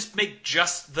much just make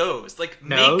just those.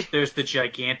 There's the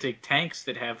gigantic tanks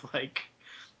that have, like,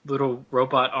 little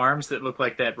robot arms that look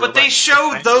like that. But they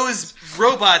show those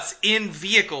robots in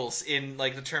vehicles in,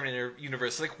 like, the Terminator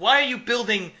universe. Like, why are you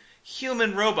building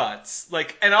human robots?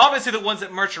 Like, and obviously the ones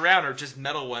that march around are just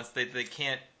metal ones. They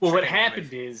can't. Well, what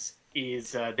happened is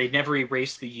they never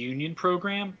erased the union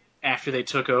program after they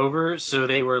took over, so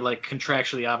they were, like,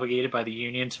 contractually obligated by the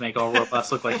union to make all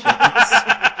robots look like humans.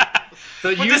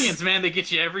 The unions, man, they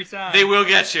get you every time. They will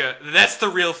get you. That's the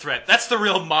real threat. That's the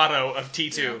real motto of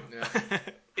T2. Yeah.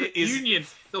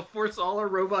 Unions. They'll force all our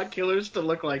robot killers to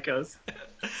look like us.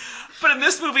 But in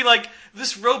this movie, like,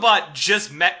 this robot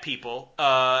just met people.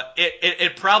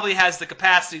 It probably has the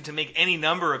capacity to make any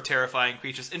number of terrifying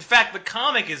creatures. In fact, the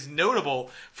comic is notable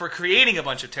for creating a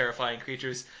bunch of terrifying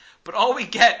creatures. But all we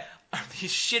get are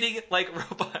these shitty, like,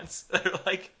 robots that are,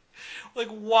 like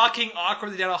walking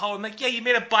awkwardly down a hall. I'm like, yeah, you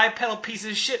made a bipedal piece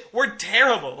of shit. We're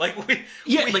terrible. Like,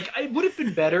 it would have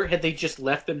been better had they just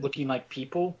left them looking like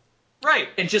people. Right.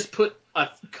 And just put a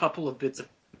couple of bits of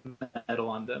metal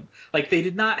on them. Like, they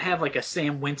did not have, like, a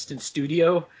Sam Winston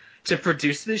studio to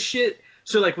produce this shit.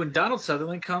 So, like, when Donald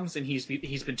Sutherland comes and he's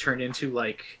been turned into,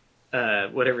 like,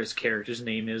 whatever his character's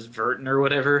name is, Verton or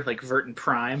whatever, like Verton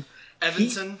Prime.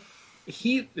 Evanson?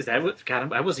 He is that what got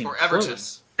him? I wasn't even Everton.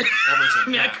 Close. Everton. I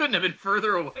mean, I couldn't have been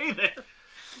further away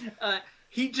there.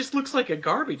 He just looks like a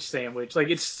garbage sandwich. Like,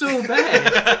 it's so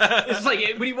bad. It's like,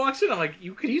 when he walks in, I'm like,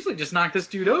 you could easily just knock this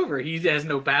dude over. He has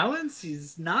no balance.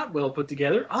 He's not well put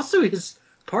together. Also,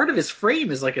 part of his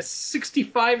frame is like a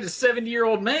 65 to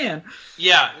 70-year-old man.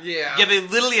 Yeah. They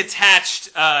literally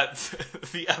attached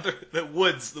the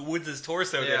Woods'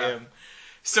 torso to him.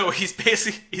 So he's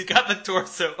got the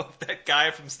torso of that guy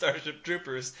from Starship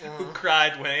Troopers who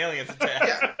cried when aliens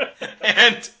attacked.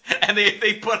 And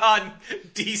they put on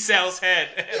D-Cell's head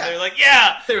and they're like,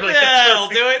 that'll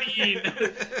do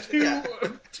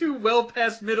it. Two well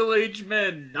past middle-aged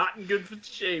men, not in good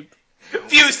shape.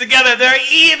 Fused together, they're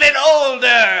even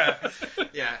older.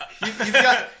 Yeah,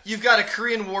 you've got a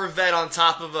Korean War vet on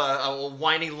top of a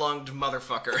whiny-lunged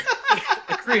motherfucker.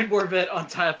 A Korean War vet on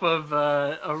top of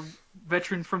a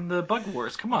veteran from the Bug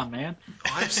Wars. Come on, man.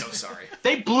 Oh, I'm so sorry.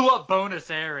 They blew up Buenos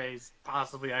Aires.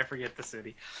 Possibly, I forget the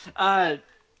city.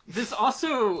 This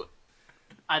also,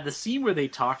 the scene where they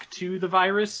talk to the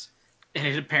virus, and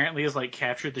it apparently has, like,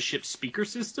 captured the ship's speaker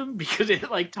system because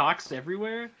it, like, talks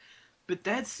everywhere. But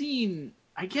that scene,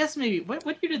 I guess maybe, what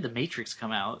year did The Matrix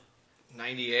come out?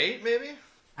 98, maybe?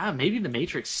 Maybe The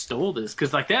Matrix stole this,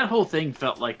 because, like, that whole thing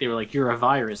felt like they were like, you're a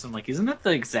virus. I'm like, isn't that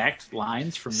the exact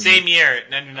lines from the same year,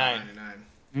 99.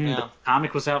 The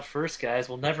comic was out first, guys.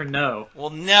 We'll never know. We'll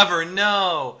never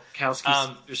know.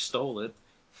 Kowski just stole it.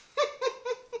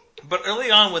 But early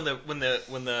on, when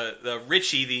the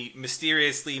Richie, the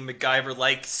mysteriously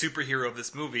MacGyver-like superhero of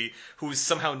this movie, who is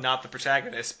somehow not the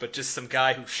protagonist, but just some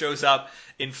guy who shows up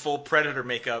in full Predator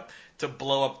makeup to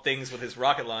blow up things with his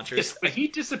rocket launchers. Yes, when he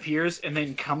disappears and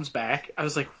then comes back, I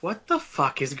was like, what the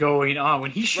fuck is going on?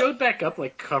 When he showed back up,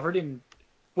 like, covered in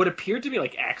what appeared to be,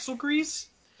 like, axle grease,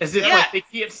 As if Yeah. like they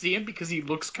can't see him because he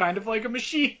looks kind of like a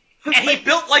machine. And he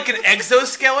built like an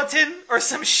exoskeleton or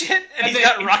some shit, and he's then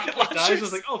got he rocket dies. I launchers.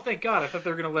 was like, oh, thank God! I thought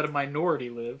they were gonna let a minority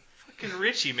live. Fucking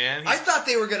Richie, man. I thought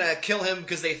they were gonna kill him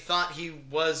because they thought he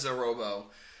was a Robo.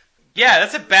 Yeah,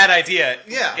 that's a bad idea.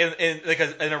 Yeah.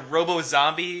 In a robo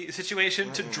zombie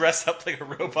situation, to dress up like a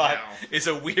robot No. is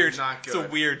a weird. Not It's a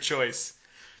good. weird choice.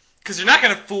 Because you're not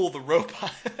gonna fool the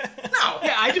robot. No.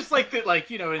 Yeah, I just like that, like,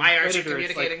 you know, in Why aren't you Predator,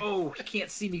 it's like, communicating? oh, he can't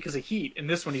see me because of heat. In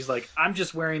this one, he's like, I'm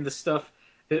just wearing the stuff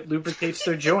that lubricates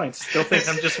their joints. They'll think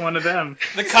I'm just one of them.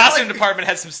 The costume department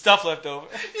had some stuff left over.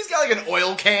 He's got like an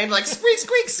oil can, like squeak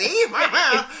squeak. See?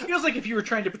 It feels like if you were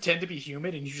trying to pretend to be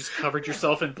human and you just covered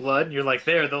yourself in blood and you're like,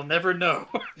 there, they'll never know.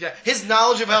 Yeah. His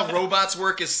knowledge of how robots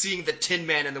work is seeing the Tin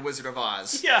Man in the Wizard of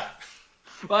Oz. Yeah.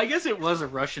 Well, I guess it was a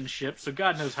Russian ship, so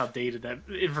God knows how dated that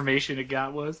information it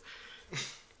got was.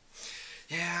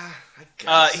 Yeah. I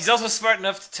guess. He's also smart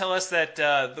enough to tell us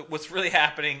that what's really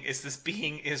happening is this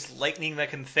being is lightning that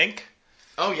can think.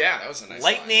 Oh yeah, that was a nice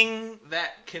Lightning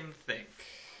that can think.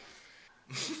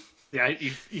 Yeah,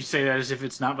 you say that as if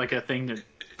it's not like a thing that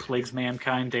plagues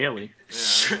mankind daily.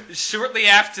 Shortly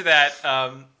after that,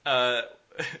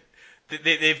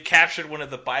 they've captured one of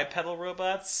the bipedal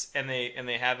robots, and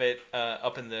they have it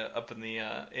up in the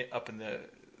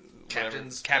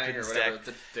Captain's captain's thing or deck.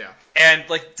 whatever. Yeah. And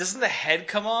like, doesn't the head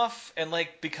come off and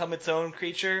like become its own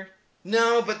creature?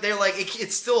 No, but they're like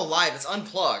it's still alive. It's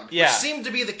unplugged. Yeah. Which seemed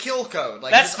to be the kill code.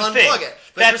 Like That's just the thing. unplug it.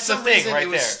 But That's for some the thing reason right it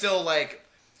was there. still like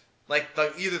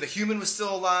either the human was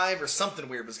still alive or something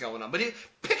weird was going on. But he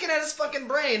picking at his fucking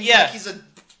brain Yeah. like he's a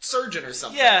surgeon or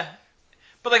something. Yeah,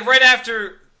 but like right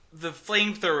after the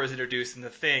flamethrower is introduced in the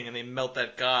thing, and they melt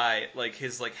that guy, like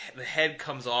his like the head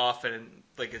comes off and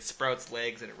like it sprouts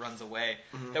legs and it runs away.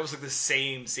 Mm-hmm. That was like the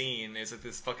same scene. Is like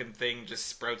this fucking thing just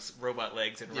sprouts robot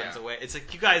legs and runs Yeah. away. It's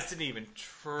like you guys didn't even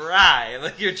try.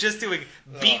 Like you're just doing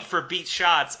beat for beat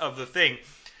shots of the thing,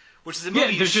 which is a movie. Yeah,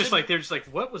 you they're should- just like,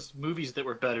 what was movies that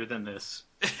were better than this?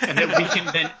 And that we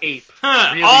can then ape. Huh,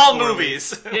 really all poorly.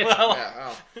 movies. Yeah. Well,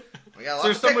 Yeah, oh. We got a lot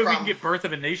There's to some pick way we from. can get Birth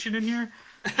of a Nation in here.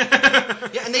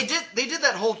 Yeah, and they did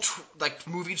that whole like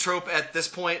movie trope at this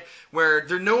point where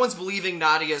no one's believing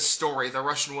Nadia's story, the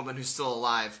Russian woman who's still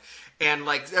alive, and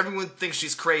like everyone thinks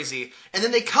she's crazy, and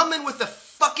then they come in with the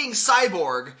fucking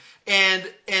cyborg, and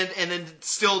then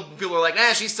still people are like,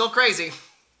 she's still crazy.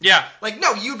 yeah. Like,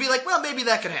 no, you'd be like, well, maybe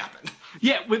that could happen.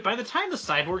 Yeah, by the time the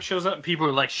cyborg shows up and people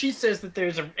are like, she says that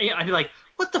there's I'd be like,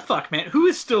 what the fuck, man? Who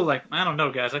is still like, I don't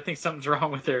know, guys. I think something's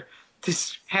wrong with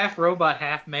this half robot,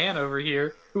 half man over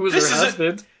here who was This her is a-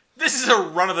 husband. This is a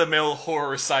run-of-the-mill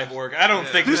horror cyborg. I don't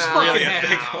think This this No, fucking really a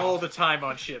happens big. all the time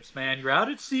on ships, man. You're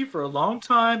out at sea for a long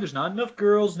time. There's not enough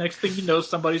girls. Next thing you know,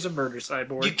 somebody's a murder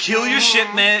cyborg. You kill your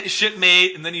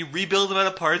shipmate, and then you rebuild them out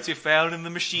of parts you found in the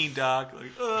machine dock. Like,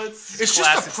 it's It's a just a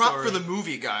classic prop story. for the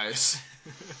movie, guys.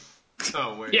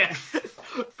 Oh wait, Yeah.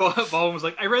 Baldwin was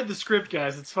like, I read the script,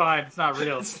 guys. It's fine. It's not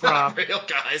real. It's it's prop. not real,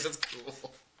 guys. It's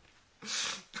cool.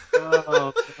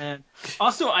 Oh, man.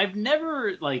 Also, I've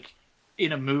never, like,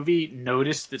 in a movie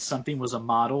noticed that something was a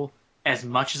model as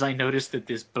much as I noticed that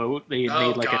this boat, they had Oh,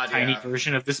 made, like, God, a tiny yeah.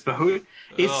 version of this boat.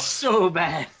 It's Ugh. so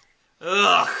bad.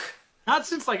 Ugh. Not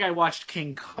since, like, I watched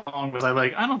King Kong was I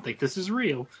like, I don't think this is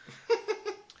real.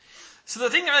 So the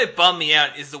thing that really bummed me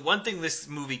out is the one thing this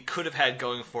movie could have had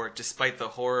going for it, despite the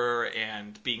horror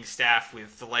and being staffed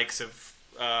with the likes of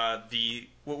the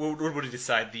what did he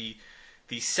decide the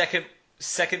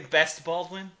second best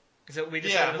Baldwin? Is that what we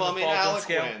decided Yeah, well, I on the mean, Baldwin Alec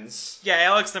scale? wins. Yeah,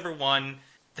 Alex number 1.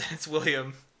 Then it's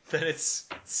William. Then it's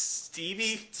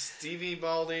Stevie. Stevie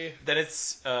Baldy, Then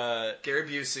it's Gary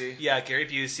Busey. Gary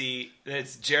Busey. Then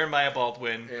it's Jeremiah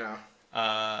Baldwin. Yeah.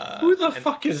 Who the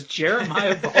fuck is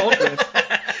Jeremiah Baldwin?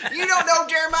 You don't know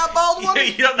Jeremiah Baldwin?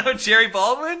 You don't know Jerry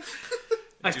Baldwin?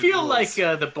 I Dude feel rules. like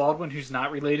the Baldwin who's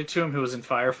not related to him, who was in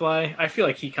Firefly, I feel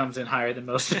like he comes in higher than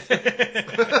most of them.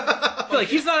 I feel like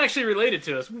he's not actually related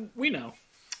to us. We know.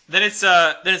 Then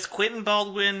it's Quentin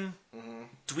Baldwin,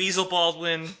 Dweezil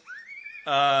Baldwin,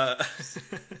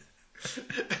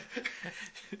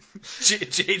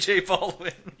 JJ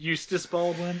Baldwin, Eustace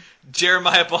Baldwin.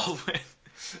 Jeremiah Baldwin,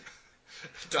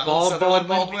 Donald Sutherland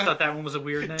Baldwin. I thought that one was a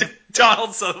weird name.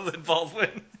 Donald Sutherland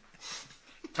Baldwin,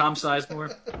 Tom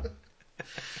Sizemore.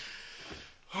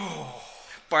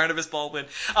 Barnabas Baldwin.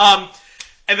 And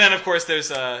then of course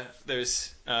there's Alec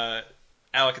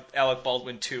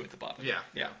Baldwin 2 at the bottom. Yeah.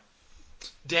 Yeah.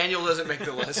 Daniel doesn't make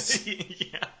the list.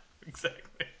 Yeah, exactly.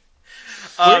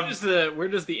 Where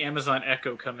does the Amazon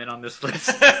Echo come in on this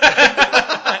list?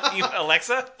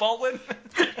 Alexa Baldwin?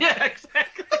 Yeah,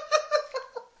 exactly.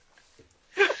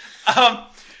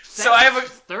 So I have a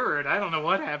third. I don't know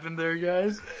what happened there,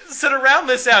 guys. So to round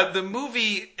this out, the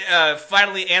movie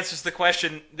finally answers the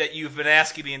question that you've been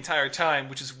asking the entire time,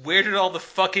 which is where did all the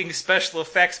fucking special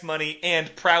effects money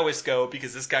and prowess go?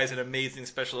 Because this guy's an amazing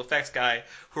special effects guy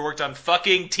who worked on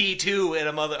fucking T2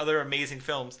 and other amazing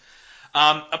films.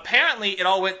 Apparently, it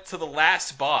all went to the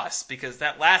last boss because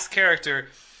that last character,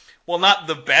 while not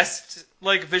the best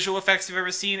like visual effects you've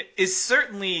ever seen, is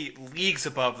certainly leagues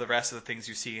above the rest of the things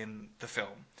you see in the film.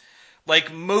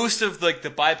 Like, most of, like, the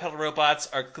bipedal robots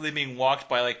are clearly being walked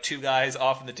by, like, two guys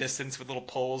off in the distance with little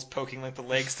poles poking, like, the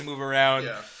legs to move around.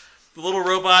 Yeah. The little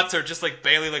robots are just, like,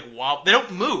 barely, like, wobble. They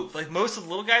don't move. Like, most of the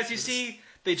little guys you see,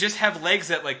 they just have legs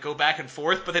that, like, go back and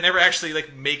forth, but they never actually,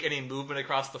 like, make any movement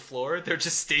across the floor. They're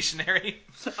just stationary.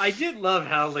 I did love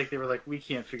how, like, they were like, we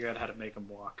can't figure out how to make them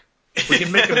walk. We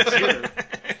can make them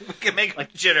jitter. We can make them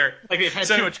jitter. Like, they've had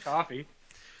too much coffee.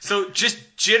 So just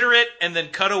jitter it and then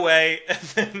cut away, and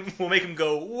then we'll make them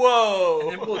go, whoa!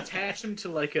 And then we'll attach them to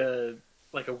like a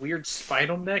weird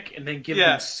spinal neck, and then give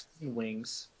them skin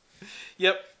wings.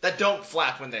 Yep. That don't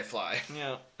flap when they fly.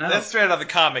 Yeah. No. That's straight out of the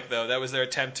comic, though. That was their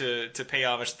attempt to pay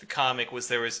homage to the comic. Was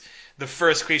there was the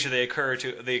first creature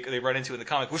they run into in the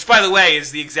comic, which, by the way,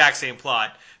 is the exact same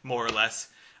plot, more or less,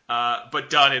 but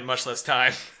done in much less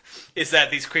time. Is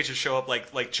that these creatures show up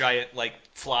like giant like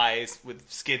flies with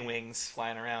skin wings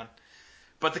flying around.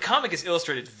 But the comic is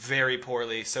illustrated very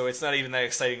poorly, so it's not even that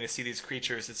exciting to see these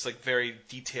creatures. It's like very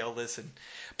detailless, and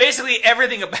basically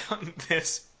everything about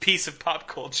this piece of pop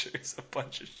culture is a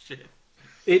bunch of shit.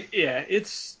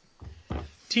 It's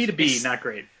T to B, not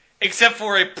great. Except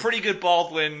for a pretty good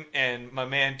Baldwin and my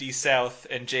man D South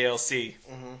and JLC.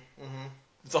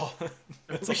 That's all.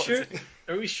 That's all Sure?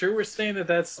 Are we sure we're saying that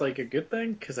that's like a good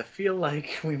thing? Because I feel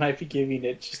like we might be giving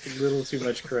it just a little too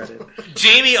much credit.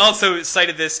 Jamie also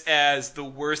cited this as the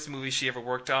worst movie she ever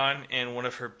worked on and one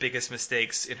of her biggest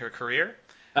mistakes in her career.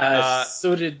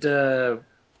 So did the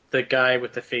guy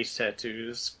with the face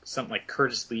tattoos, something like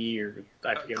Curtis Lee, or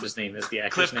I forget what his name is, the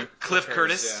actor's name. Cliff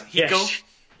Curtis. Yeah.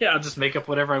 Yeah, I'll just make up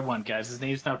whatever I want, guys. His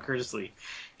name's now Curtis Lee.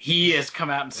 He has come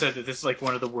out and said that this is like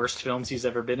one of the worst films he's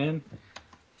ever been in.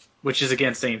 Which is,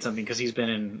 again, saying something, because he's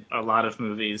been in a lot of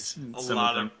movies. Some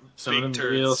of them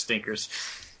real stinkers.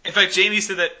 In fact, Jamie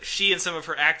said that she and some of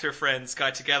her actor friends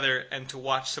got together and to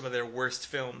watch some of their worst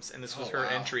films, and this was her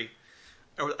entry.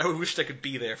 I wished I could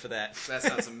be there for that. That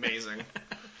sounds amazing.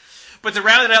 But to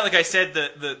round it out, like I said,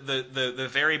 the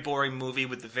very boring movie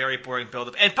with the very boring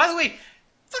build-up. And by the way,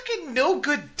 fucking no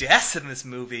good deaths in this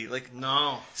movie. Like,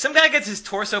 no. Some guy gets his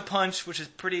torso punched, which is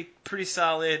pretty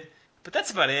solid, but that's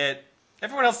about it.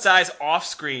 Everyone else dies off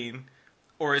screen,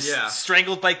 or is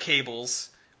strangled by cables,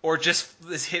 or just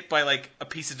is hit by like a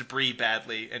piece of debris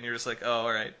badly, and you're just like, oh,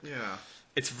 all right. Yeah.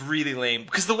 It's really lame.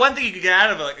 Because the one thing you could get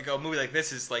out of like a movie like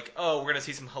this is like, oh, we're gonna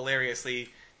see some hilariously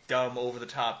dumb, over the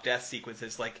top death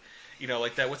sequences, like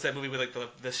like that. What's that movie with like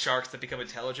the sharks that become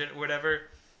intelligent or whatever?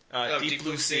 Deep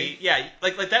Blue Sea. Yeah,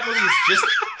 like that movie is just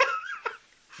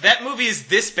that movie is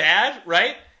this bad,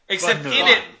 right? Except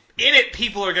in it,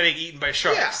 people are getting eaten by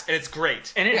sharks, and it's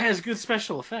great. And it has good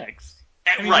special effects.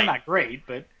 I mean, right. They're not great,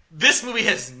 but... This movie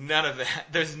has none of that.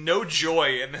 There's no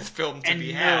joy in this film to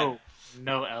be had.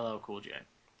 No LL Cool J.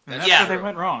 And that's where they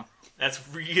went wrong. That's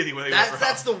really where they went wrong.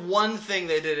 That's the one thing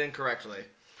they did incorrectly.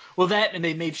 Well, that, and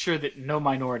they made sure that no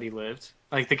minority lived.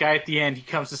 Like, the guy at the end, he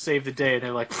comes to save the day, and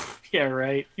they're like, yeah,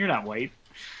 right, you're not white.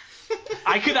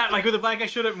 I could not, like, when the black guy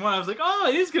showed up in one, I was like, oh,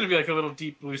 it is going to be like a little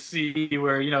Deep Blue Sea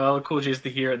where, LL Cool J's the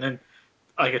hero, and then,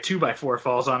 like, a 2x4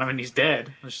 falls on him, and he's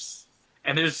dead.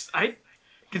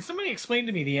 Can somebody explain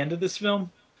to me the end of this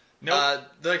film? Nope.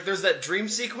 There's that dream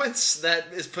sequence that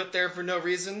is put there for no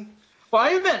reason. Well,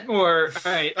 I meant more,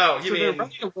 alright. Oh, you mean... they're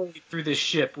running away through this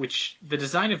ship, which, the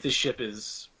design of this ship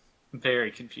is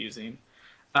very confusing.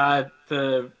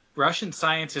 The Russian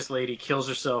scientist lady kills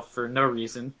herself for no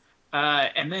reason.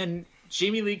 And then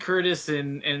Jamie Lee Curtis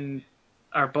and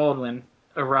our Baldwin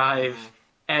arrive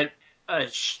at a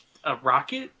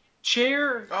rocket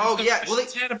chair. Oh, yeah. Well,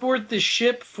 they had aboard this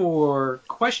ship for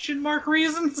question mark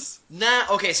reasons?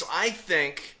 Okay, so I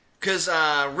think, because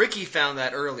Ricky found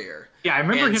that earlier. Yeah, I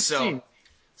remember him seeing.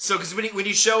 So, because when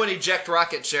you show an eject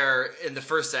rocket chair in the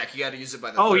first act, you got to use it by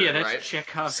the third, right? Oh, yeah, that's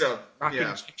Chekhov's rocket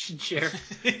ejection chair.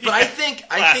 But I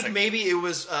think maybe it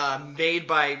was made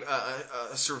by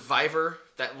a survivor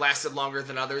that lasted longer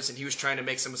than others, and he was trying to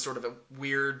make some sort of a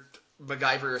weird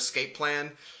MacGyver escape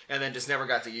plan, and then just never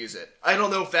got to use it. I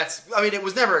don't know if that's... I mean, it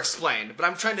was never explained, but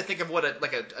I'm trying to think of what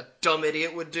a dumb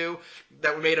idiot would do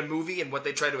that made a movie, and what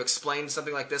they try to explain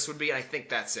something like this would be, and I think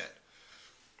that's it.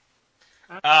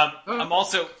 I'm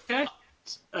also...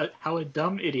 How a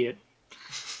dumb idiot.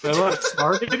 A lot of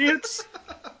smart idiots.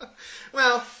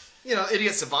 Well,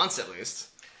 idiot savants at least.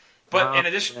 But Yeah.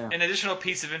 an additional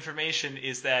piece of information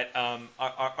is that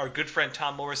our good friend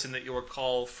Tom Morrison, that you'll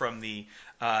recall from the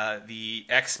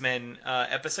X-Men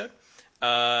episode,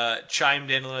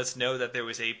 chimed in and let us know that there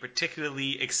was a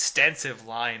particularly extensive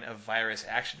line of Virus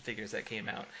action figures that came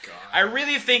out. God. I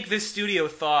really think this studio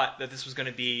thought that this was going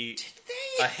to be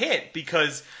a hit,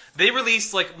 because they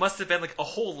released must have been a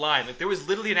whole line. There was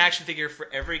literally an action figure for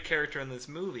every character in this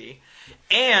movie,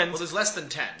 and Well, there's less than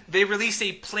 10. they released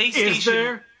a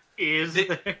PlayStation. Is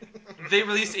there? They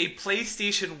released a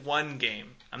PlayStation 1 game.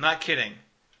 I'm not kidding.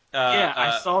 Yeah,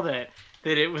 I saw that.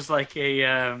 That it was like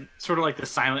a sort of like the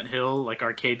Silent Hill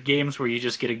arcade games where you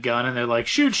just get a gun and they're like,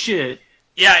 shoot shit.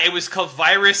 Yeah, it was called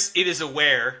Virus. It is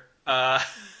Aware.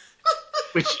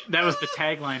 Which that was the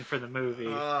tagline for the movie.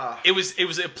 It was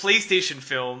a PlayStation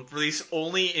film released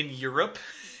only in Europe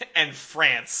and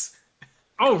France.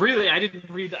 Oh, really? I didn't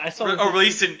read that. I saw Or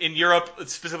released in Europe,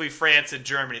 specifically France and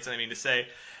Germany. That's what I mean to say.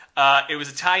 It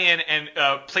was a tie-in, and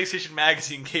PlayStation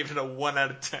Magazine gave it a 1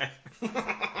 out of 10.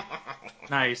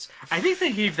 Nice. I think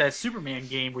they gave that Superman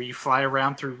game where you fly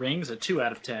around through rings a 2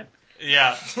 out of 10.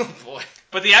 Yeah. Oh, boy.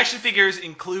 But the action figures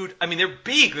include, they're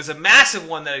big. There's a massive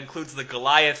one that includes the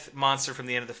Goliath monster from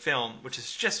the end of the film, which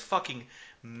is just fucking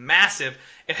massive.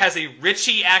 It has a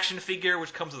Richie action figure,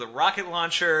 which comes with a rocket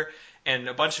launcher and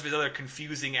a bunch of his other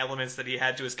confusing elements that he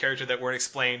had to his character that weren't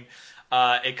explained.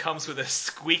 It comes with a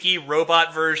squeaky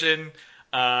robot version.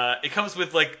 It comes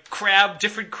with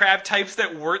different crab types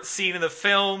that weren't seen in the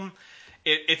film.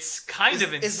 It's kind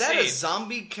of insane. Is that a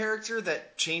zombie character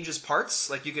that changes parts?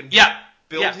 Like you can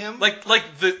build him?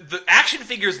 The action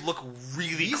figures look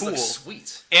really These cool. look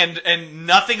sweet. And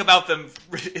nothing about them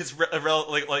is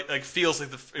feels like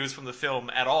it was from the film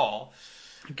at all.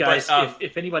 Guys, But,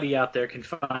 if anybody out there can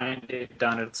find a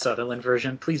Donald Sutherland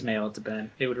version, please mail it to Ben.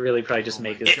 It would really probably just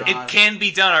make his It can be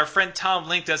done. Our friend Tom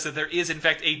linked us that there is, in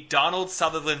fact, a Donald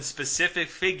Sutherland specific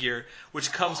figure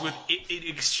which comes with an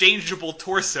exchangeable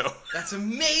torso. That's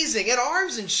amazing. And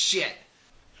arms and shit.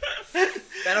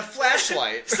 And a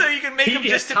flashlight. So you can make him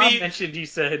just to Tom be. mentioned, he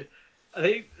said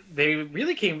they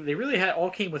really all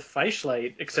came with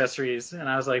flashlight accessories, and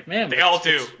I was like, man, They all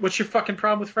do. What's your fucking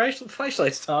problem with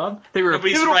flashlights, Tom? They were a But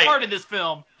he's pivotal right. part of this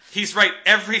film. He's right.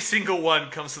 Every single one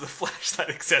comes with a flashlight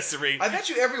accessory. I bet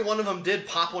you every one of them did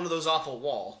pop one of those off a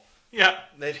wall. Yeah.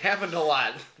 It happened a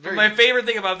lot. My favorite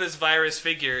thing about this Virus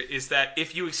figure is that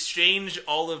if you exchange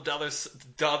all of Donald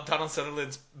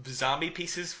Sutherland's zombie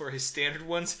pieces for his standard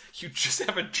ones, you just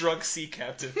have a drunk sea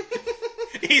captain.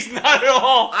 He's not at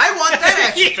all. I want that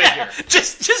action figure.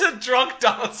 Just a drunk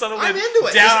Donald Sutherland I'm into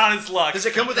it. down on his luck. Does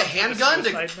it come with a handgun to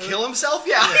suicide mode? kill himself?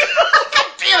 Yeah. God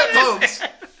damn it, folks.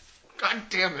 God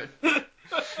damn it.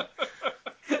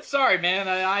 Sorry, man.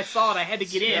 I saw it. I had to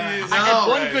get in. Jesus I had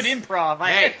one Christ. good improv.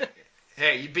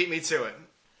 Hey, you beat me to it.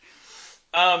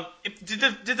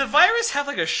 Did the Virus have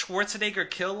a Schwarzenegger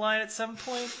kill line at some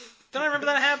point? Don't I remember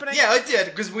that happening? Yeah, it did,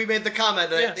 because we made the comment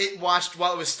that Yeah. it watched,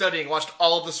 while it was studying, watched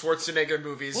all of the Schwarzenegger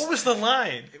movies. What was the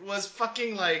line? It was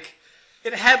fucking like...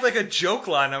 It had a joke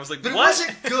line. I was like, But what? it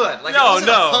wasn't good. Like, No, it wasn't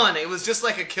no. a pun. It was just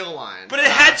like a kill line. But it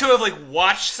had to have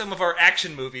watched some of our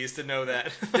action movies to know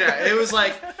that. Yeah, it was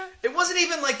like... It wasn't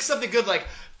even something good like...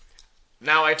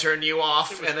 Now I turn you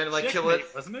off, and then kill it.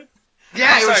 wasn't it?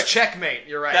 Yeah, it was Sorry. checkmate.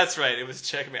 You're right. That's right. It was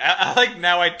Checkmate. I like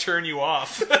Now I Turn You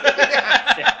Off.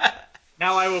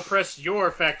 Now I will press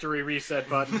your factory reset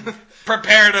button.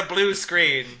 Prepare to blue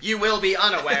screen. You will be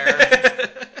unaware.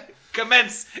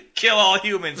 Commence kill all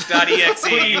humans.exe.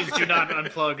 Please do not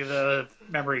unplug the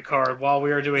memory card while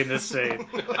we are doing this save.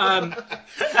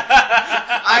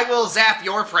 I will zap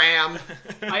your pram.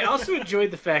 I also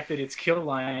enjoyed the fact that its kill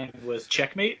line was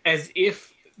checkmate, as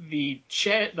if the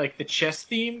chess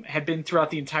theme had been throughout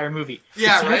the entire movie.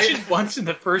 Yeah, it's right? mentioned once in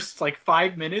the first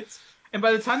 5 minutes, and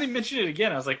by the time they mentioned it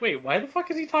again, I was like, wait, why the fuck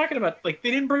is he talking about? They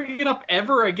didn't bring it up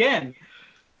ever again.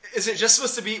 Is it just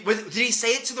supposed to be... Did he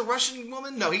say it to the Russian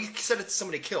woman? No, he said it to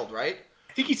somebody killed, right?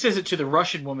 I think he says it to the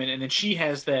Russian woman, and then she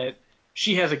has a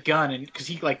gun, and because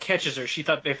he catches her,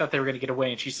 they thought they were going to get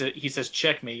away, and he says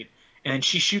checkmate, and then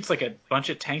she shoots a bunch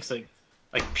of tanks like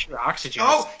pure oxygen.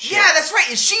 Oh, yeah, that's right.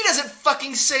 And she doesn't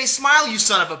fucking say smile, you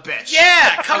son of a bitch.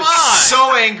 Yeah, come I was on.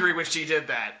 so angry when she did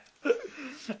that.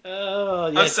 Oh,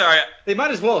 yeah. I'm sorry. They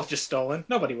might as well have just stolen.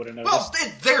 Nobody would have noticed.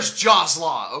 Well, there's Jaws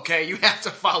law, okay? You have to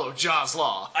follow Jaws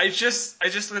law. I just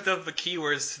looked up the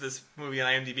keywords to this movie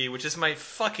on IMDb, which is my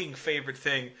fucking favorite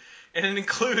thing, and it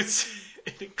includes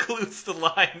the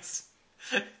lines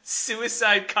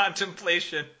suicide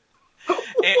contemplation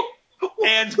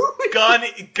and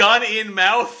gun in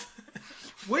mouth.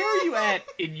 Where are you at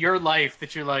in your life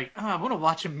that you're like, oh, I want to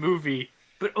watch a movie,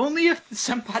 but only if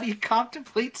somebody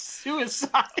contemplates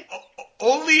suicide?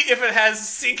 Only if it has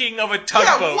sinking of a Yeah,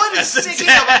 tugboat what is as the sinking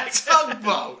tag. of a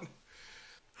tugboat?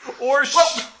 Or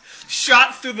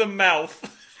shot through the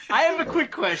mouth. I have a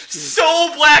quick question.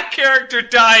 Sole black character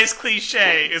dies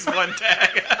cliche is one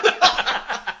tag.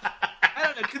 I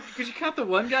don't know, could you count the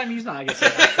one guy? I mean, he's not, I guess.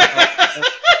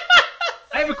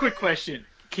 I have a quick question.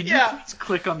 Can you please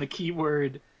click on the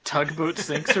keyword tugboat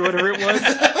sinks or whatever it was?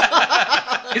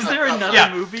 Is there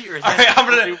another movie, or is that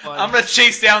Alright, only one? I'm gonna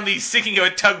chase down the sinking of a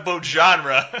tugboat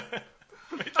genre.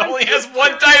 It only has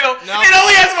one title. No. It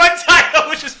only has one title,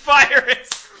 which is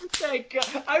Pirates. Thank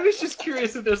God. I was just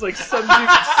curious if there's like some dude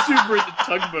super into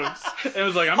tugboats, and it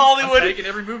was like, I'm taking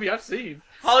every movie I've seen.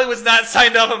 Hollywood's not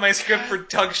signed up on my script for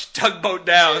tugboat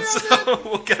down, so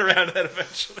we'll get around to that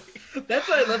eventually. That's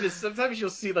what I love is sometimes you'll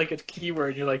see like a keyword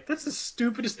and you're like, that's the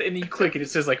stupidest thing, and then you click and it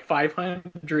says like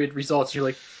 500 results. And you're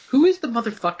like, who is the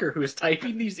motherfucker who is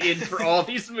typing these in for all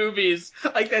these movies?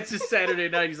 Like that's his Saturday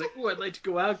night. He's like, oh, I'd like to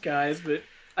go out, guys, but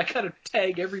I gotta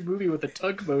tag every movie with a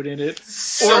tugboat in it,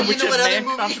 So or you which know a what other man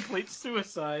movie- contemplates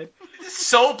suicide.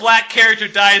 Sole black character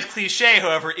dies cliche,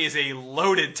 however, is a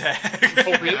loaded tag.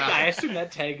 Oh, really? I assume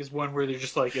that tag is one where they're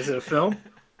just like, is it a film?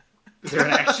 Is there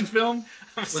an action film?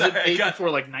 Was it made before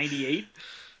like 98?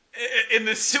 In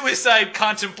the suicide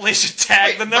contemplation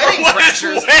tag, Wait, the number Wedding one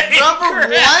Crashers? is Wedding Number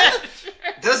Crashers.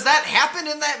 one? Does that happen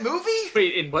in that movie?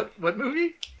 Wait, in what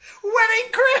movie?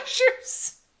 Wedding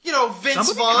Crashers. You know, Vince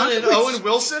Somebody Vaughn and contemplates- Owen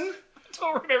Wilson? I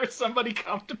don't remember somebody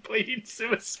contemplating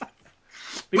suicide.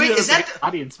 Maybe Wait, that is was, that like, an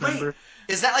audience member?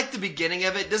 Is that like the beginning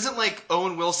of it? Doesn't like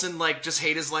Owen Wilson like just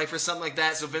hate his life or something like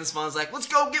that? So Vince Vaughn's like, let's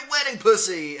go get wedding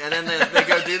pussy, and then they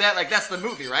go do that. Like that's the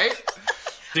movie, right?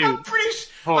 Dude,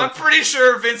 I'm pretty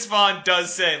sure Vince Vaughn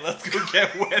does say, "Let's go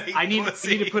get wedding I need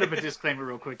pussy." to put up a disclaimer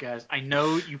real quick, guys. I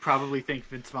know you probably think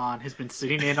Vince Vaughn has been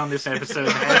sitting in on this episode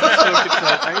and hasn't spoken to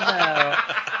us right now.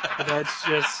 But that's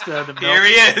just the Here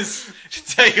he is to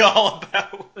tell you all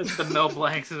about. That's the Mel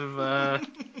Blancs of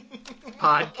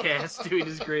podcast doing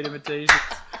his great imitations.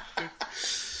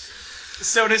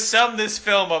 So to sum this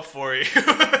film up for you,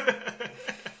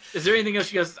 Is there anything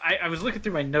else you guys? I was looking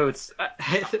through my notes. I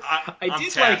I'm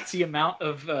did tapped. like the amount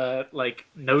of like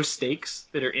no stakes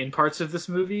that are in parts of this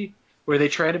movie, where they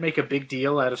try to make a big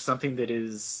deal out of something that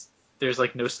is there's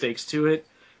like no stakes to it.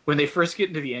 When they first get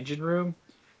into the engine room,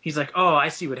 he's like, "Oh, I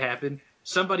see what happened.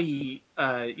 Somebody,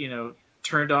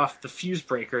 turned off the fuse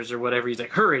breakers or whatever." He's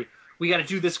like, "Hurry, we got to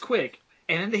do this quick."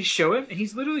 And then they show him, and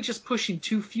he's literally just pushing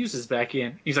 2 fuses back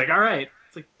in. He's like, "All right."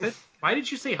 It's like, why did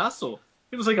you say hustle?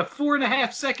 It was like a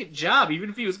 4.5 second job, even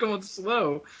if he was going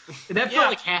slow. And that felt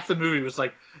like half the movie was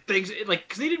like things, like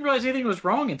because they didn't realize anything was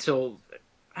wrong until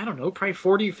I don't know, probably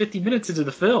 40 or 50 minutes into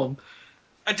the film.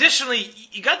 additionally,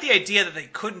 you got the idea that they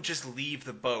couldn't just leave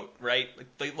the boat, right?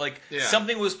 Like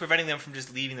something was preventing them from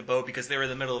just leaving the boat because they were in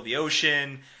the middle of the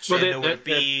ocean. They didn't know where to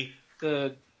be.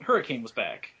 The hurricane was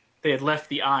back. They had left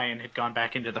the eye and had gone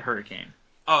back into the hurricane.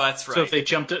 Oh, that's right. So if they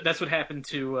jumped, that's what happened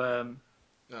to.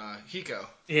 Hiko.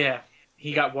 Yeah,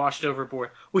 he got washed overboard,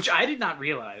 which I did not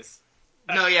realize.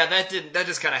 No, yeah, that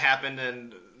just kind of happened,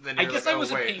 and then I you're guess like, I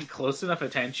wasn't wait. paying close enough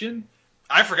attention.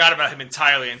 I forgot about him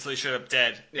entirely until he showed up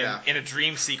dead Yeah. in a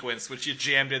dream sequence, which you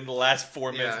jammed in the last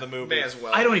 4 minutes Yeah, of the movie. may as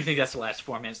well. I don't even think that's the last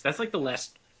 4 minutes. That's like the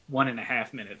last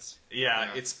 1.5 minutes. Yeah, Yeah.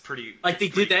 it's pretty. Like they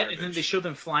it's pretty did that, garbage. and then they showed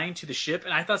them flying to the ship,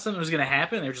 and I thought something was going to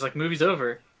happen. And they were just like, "Movie's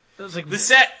over." It was like The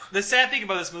sad thing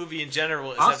about this movie in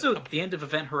general is also that. the end of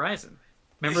Event Horizon.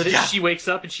 Remember that Yeah. she wakes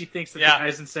up and she thinks that Yeah. the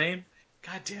guy's insane.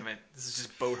 God damn it! This is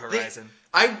just Boat Horizon.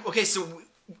 All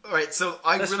right, so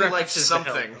I That's really liked references to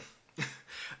something.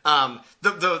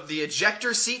 The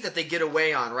ejector seat that they get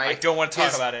away on, right? I don't want to talk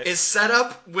is- about it. Is set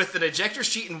up with an ejector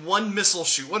sheet and one missile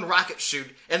chute, one rocket chute,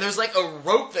 and there's like a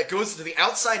rope that goes to the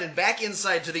outside and back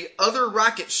inside to the other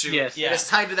rocket chute. Yes. And it's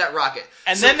tied to that rocket.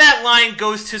 And So- then that line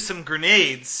goes to some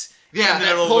grenades yeah, in the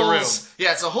that middle of the room. pulls.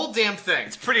 Yeah, it's a whole damn thing.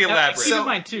 It's pretty Now, elaborate. keep in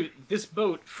mind too, this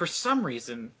boat for some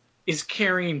reason is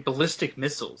carrying ballistic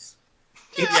missiles.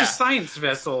 It's Yeah. a science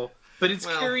vessel, but it's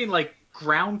Well- carrying like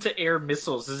ground-to-air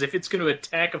missiles as if it's going to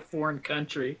attack a foreign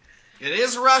country. It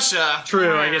is Russia.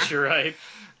 True, I guess you're right.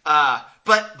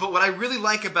 But what I really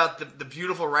like about the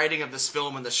beautiful writing of this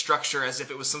film and the structure, as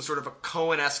if it was some sort of a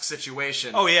Coen-esque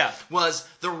situation. Oh, yeah. Was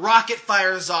the rocket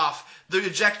fires off, the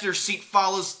ejector seat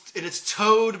follows, and it's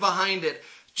towed behind it,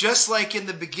 just like in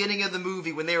the beginning of the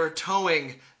movie when they were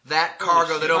towing that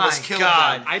cargo that almost killed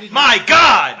them. I did My not-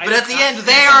 God! I But did at the not end, see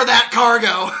they that. are that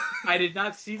cargo. I did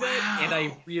not see that, Wow. and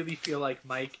I really feel like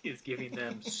Mike is giving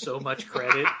them so much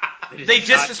credit. They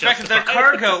disrespected their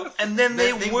cargo, and then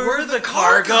they were the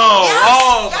cargo. Yes,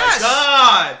 Oh yes. my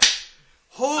god!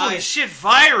 Holy shit,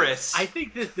 Virus! I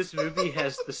think that this movie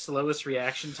has the slowest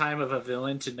reaction time of a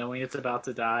villain to knowing it's about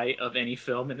to die of any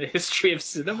film in the history of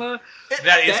cinema.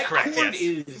 That is That correct, cord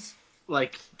yes. is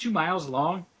like 2 miles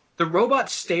long. The robot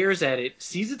stares at it,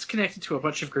 sees it's connected to a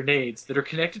bunch of grenades that are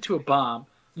connected to a bomb,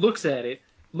 looks at it,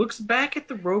 looks back at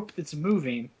the rope that's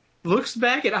moving, looks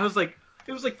back at... I was like...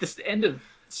 It was like this end of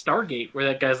Stargate where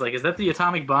that guy's like, is that the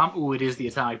atomic bomb? Ooh, it is the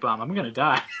atomic bomb. I'm gonna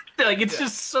die. Like, it's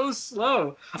just so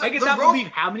slow. I cannot believe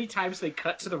how many times they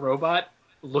cut to the robot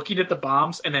looking at the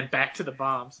bombs and then back to the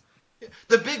bombs.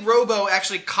 The big robo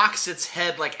actually cocks its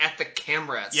head like at the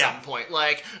camera at some point,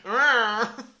 like,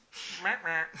 oh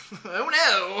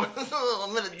no,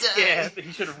 I'm gonna die. Yeah,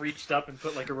 he should have reached up and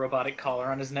put like a robotic collar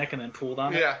on his neck and then pulled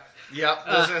on it. Yeah, yep.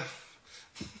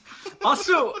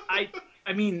 Also,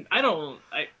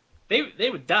 they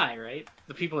would die, right?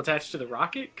 The people attached to the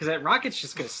rocket, because that rocket's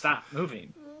just gonna stop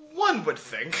moving. One would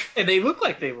think. And they look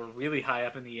like they were really high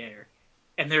up in the air,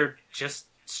 and they're just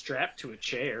strapped to a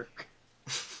chair.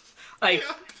 Like,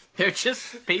 they're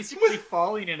just basically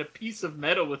falling in a piece of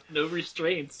metal with no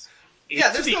restraints.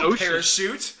 There's no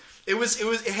parachute.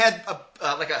 It had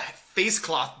like a face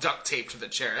cloth duct taped to the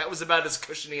chair. That was about as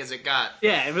cushiony as it got.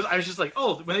 Yeah, I was just like,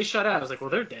 oh, when they shot out, I was like, well,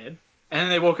 they're dead. And then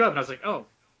they woke up, and I was like, oh,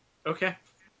 okay.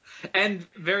 And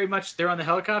very much, they're on the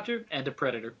helicopter and a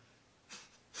predator.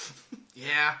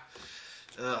 Yeah.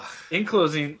 Ugh. In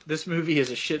closing, this movie is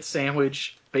a shit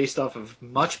sandwich based off of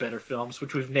much better films,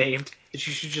 which we've named, that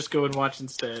you should just go and watch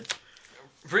instead.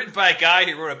 Written by a guy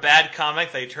who wrote a bad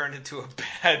comic that he turned into a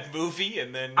bad movie,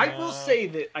 and then... I will say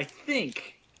that I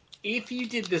think if you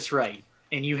did this right,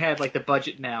 and you had like the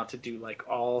budget now to do like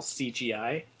all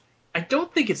CGI, I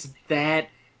don't think it's that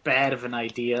bad of an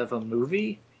idea of a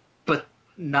movie, but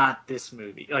not this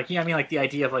movie. Like, you know what I mean? Like the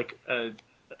idea of like...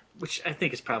 which I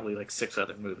think is probably like 6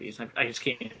 other movies. I just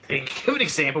can't think of an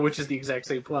example, which is the exact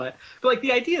same plot. But like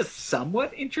the idea is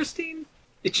somewhat interesting.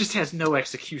 It just has no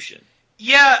execution.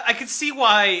 Yeah, I could see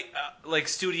why like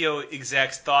studio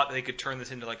execs thought they could turn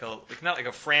this into like not like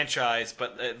a franchise,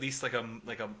 but at least like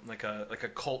a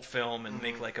cult film and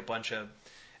make like a bunch of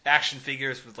action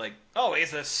figures with like, oh,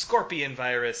 he's a scorpion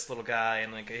virus little guy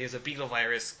and like he's a beetle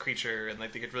virus creature, and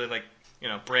like they could really like, you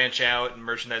know, branch out and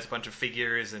merchandise a bunch of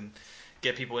figures and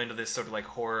get people into this sort of like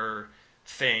horror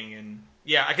thing. And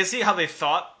yeah, I can see how they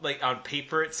thought like on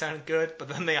paper it sounded good, but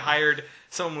then they hired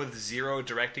someone with 0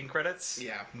 directing credits.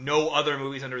 Yeah. No other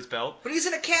movies under his belt. But he's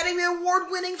an Academy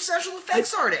Award-winning special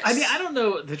effects artist. I mean, I don't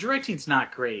know. The directing's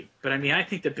not great, but I mean, I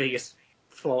think the biggest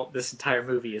fault this entire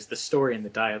movie is the story and the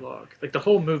dialogue. Like the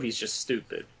whole movie's just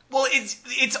stupid. Well,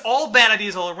 it's all bad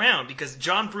ideas all around because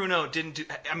John Bruno didn't do.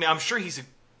 I mean, I'm sure he's a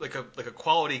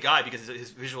quality guy because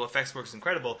his visual effects work is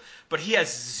incredible, but he has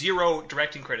 0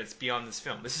 directing credits beyond this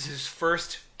film. This is his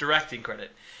first directing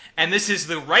credit, and this is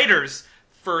the writer's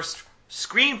first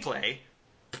screenplay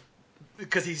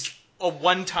because he's a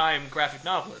one-time graphic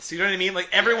novelist. You know what I mean? Like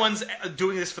everyone's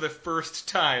doing this for the first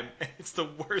time. It's the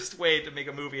worst way to make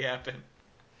a movie happen.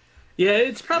 Yeah,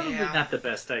 it's probably not the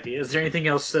best idea. Is there anything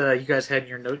else you guys had in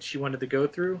your notes you wanted to go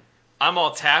through? I'm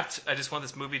all tapped. I just want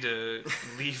this movie to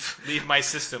leave my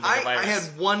system like a virus. I had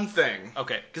one thing.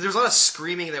 Okay. Because there was a lot of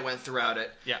screaming that went throughout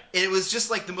it. Yeah. And it was just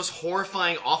like the most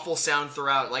horrifying, awful sound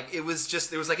throughout. Like it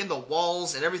was like in the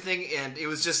walls and everything, and it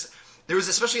was just, there was,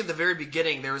 especially at the very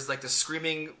beginning, there was like the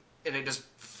screaming, and it just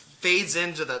fades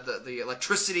into the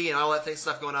electricity and all that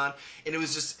stuff going on, and it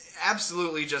was just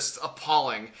absolutely just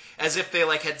appalling, as if they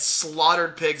like had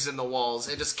slaughtered pigs in the walls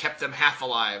and just kept them half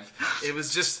alive. It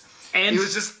was just...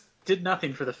 did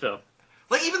nothing for the film.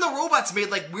 Like, even the robots made,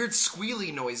 like, weird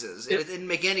squealy noises. It didn't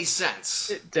make any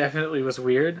sense. It definitely was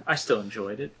weird. I still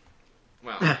enjoyed it.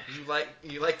 Well,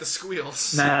 you like the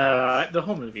squeals. No, the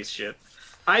whole movie's shit.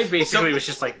 I basically was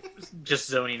just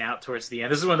zoning out towards the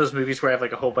end. This is one of those movies where I have,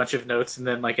 like, a whole bunch of notes, and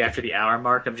then, like, after the hour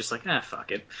mark, I'm just like,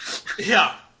 fuck it.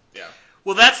 Yeah. Yeah.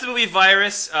 Well, that's the movie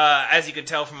Virus. As you can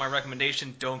tell from my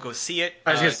recommendation, don't go see it.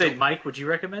 I was going to say, Mike, would you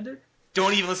recommend it?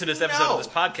 Don't even listen to this episode of this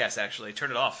podcast, actually.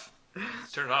 Turn it off.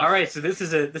 Turn it off. All right, so this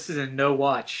is a no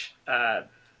watch,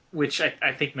 which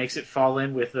I think makes it fall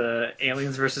in with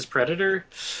Aliens versus Predator.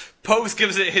 Pogues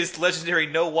gives it his legendary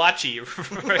no watchy.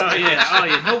 Oh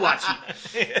yeah, no watchy.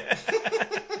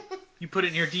 You put it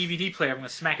in your DVD player, I'm gonna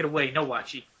smack it away. No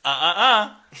watchy.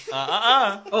 Oh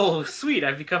sweet,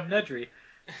 I've become Nedry.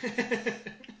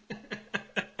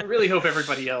 I really hope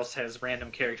everybody else has random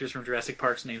characters from Jurassic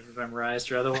Park's names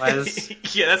memorized, or otherwise...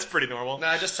 Yeah, that's pretty normal.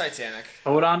 Nah, just Titanic.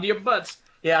 Hold on to your butts.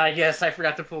 Yeah, I guess I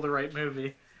forgot to pull the right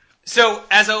movie. So,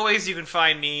 as always, you can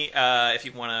find me if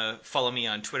you want to follow me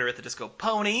on Twitter at the Disco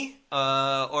Pony,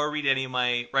 or read any of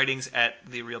my writings at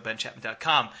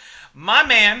therealbenchapman.com. My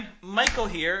man, Michael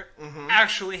here,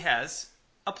 actually has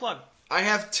a plug. I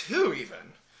have 2 even.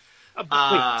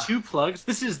 Wait, 2 plugs?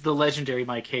 This is the legendary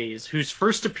Mike Hayes, whose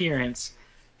first appearance,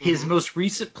 his most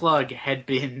recent plug had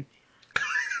been...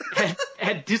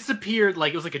 had disappeared,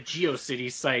 like it was like a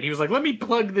GeoCities site. He was like, let me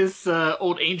plug this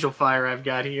old Angel Fire I've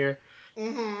got here.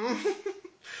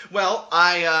 Well,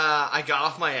 I got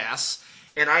off my ass,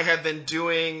 and I have been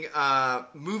doing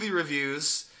movie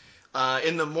reviews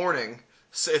in the morning.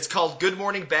 So it's called Good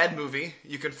Morning Bad Movie.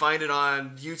 You can find it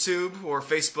on YouTube or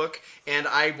Facebook. And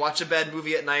I watch a bad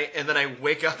movie at night, and then I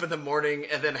wake up in the morning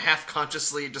and then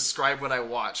half-consciously describe what I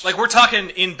watched. Like, we're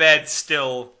talking in bed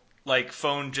still, like,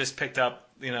 phone just picked up,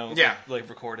 Yeah. like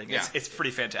recording. Yeah. It's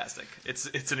pretty fantastic.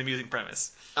 It's an amusing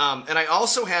premise. And I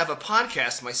also have a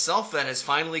podcast myself that has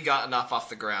finally gotten off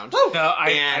the ground. No,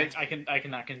 And- I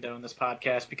cannot condone this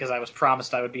podcast because I was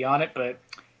promised I would be on it, but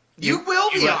You will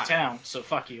be you on left town, so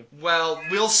fuck you. Well,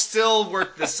 we'll still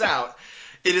work this out.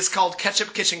 It is called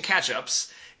Ketchup Kitchen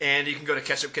Catch-Ups, and you can go to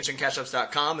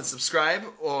ketchupkitchencatchups.com and subscribe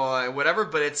or whatever,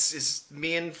 but it's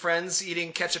me and friends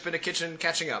eating ketchup in a kitchen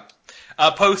catching up.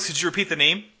 Post, could you repeat the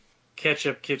name?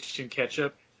 Ketchup, kitchen,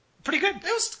 ketchup. Pretty good. It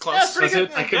was close. Yeah, it's pretty That's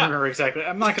good. it? I couldn't Yeah. remember exactly.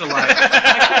 I'm not gonna lie.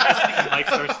 I think Mike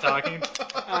starts talking.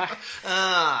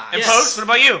 And Yes. Post, what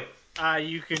about you?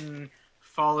 You can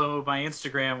follow my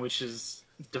Instagram, which is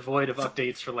devoid of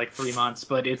updates for like 3 months,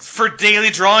 but it's For daily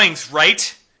drawings,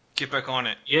 right? Get back on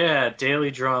it.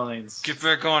 daily drawings. Get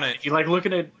back on it. If you like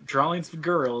looking at drawings of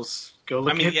girls, go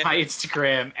look at yeah. my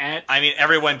Instagram I mean,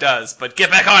 everyone does, but get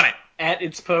back on it. at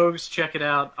It's Pogues. Check it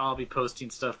out. I'll be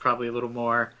posting stuff probably a little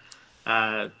more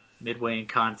midway in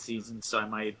con season, so I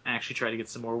might actually try to get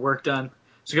some more work done.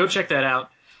 So go check that out.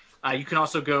 You can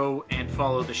also go and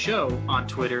follow the show on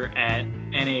Twitter at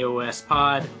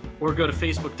NAOSPod, or go to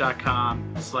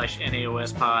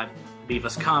Facebook.com/NAOSPod. Leave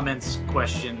us comments,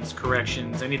 questions,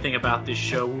 corrections, anything about this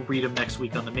show. We'll read them next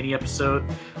week on the mini episode,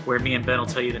 where me and Ben will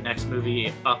tell you the next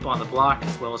movie up on the block,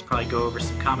 as well as probably go over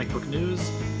some comic book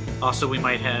news. Also, we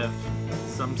might have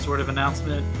some sort of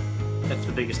announcement. That's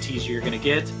the biggest teaser you're going to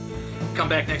get. Come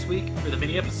back next week for the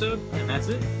mini episode, and that's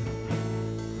it.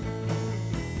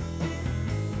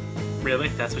 Really?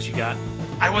 That's what you got?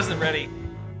 I wasn't ready.